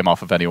take a game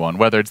off of anyone,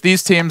 whether it's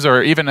these teams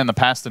or even in the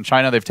past in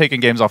China. They've taken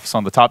games off of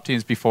some of the top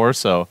teams before,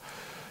 so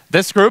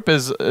this group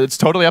it's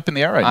totally up in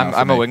the air right now.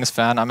 I'm a Wings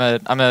fan. I'm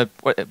a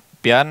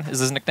Björn is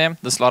his nickname,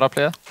 the Slardar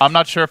player. I'm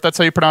not sure if that's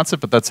how you pronounce it,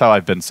 but that's how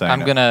I've been saying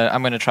I'm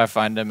gonna try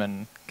find him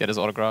and get his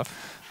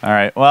autograph. All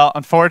right. Well,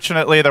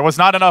 unfortunately, there was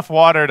not enough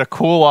water to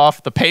cool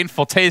off the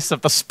painful taste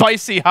of the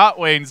spicy hot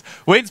wings.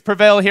 Wings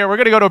prevail here. We're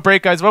going to go to a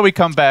break, guys. When we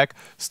come back,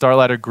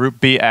 Starladder Group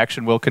B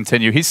action will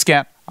continue. He's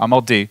Scant. I'm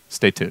LD.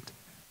 Stay tuned.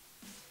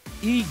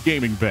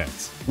 E-Gaming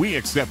Bets. We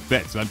accept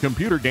bets on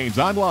computer games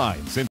online since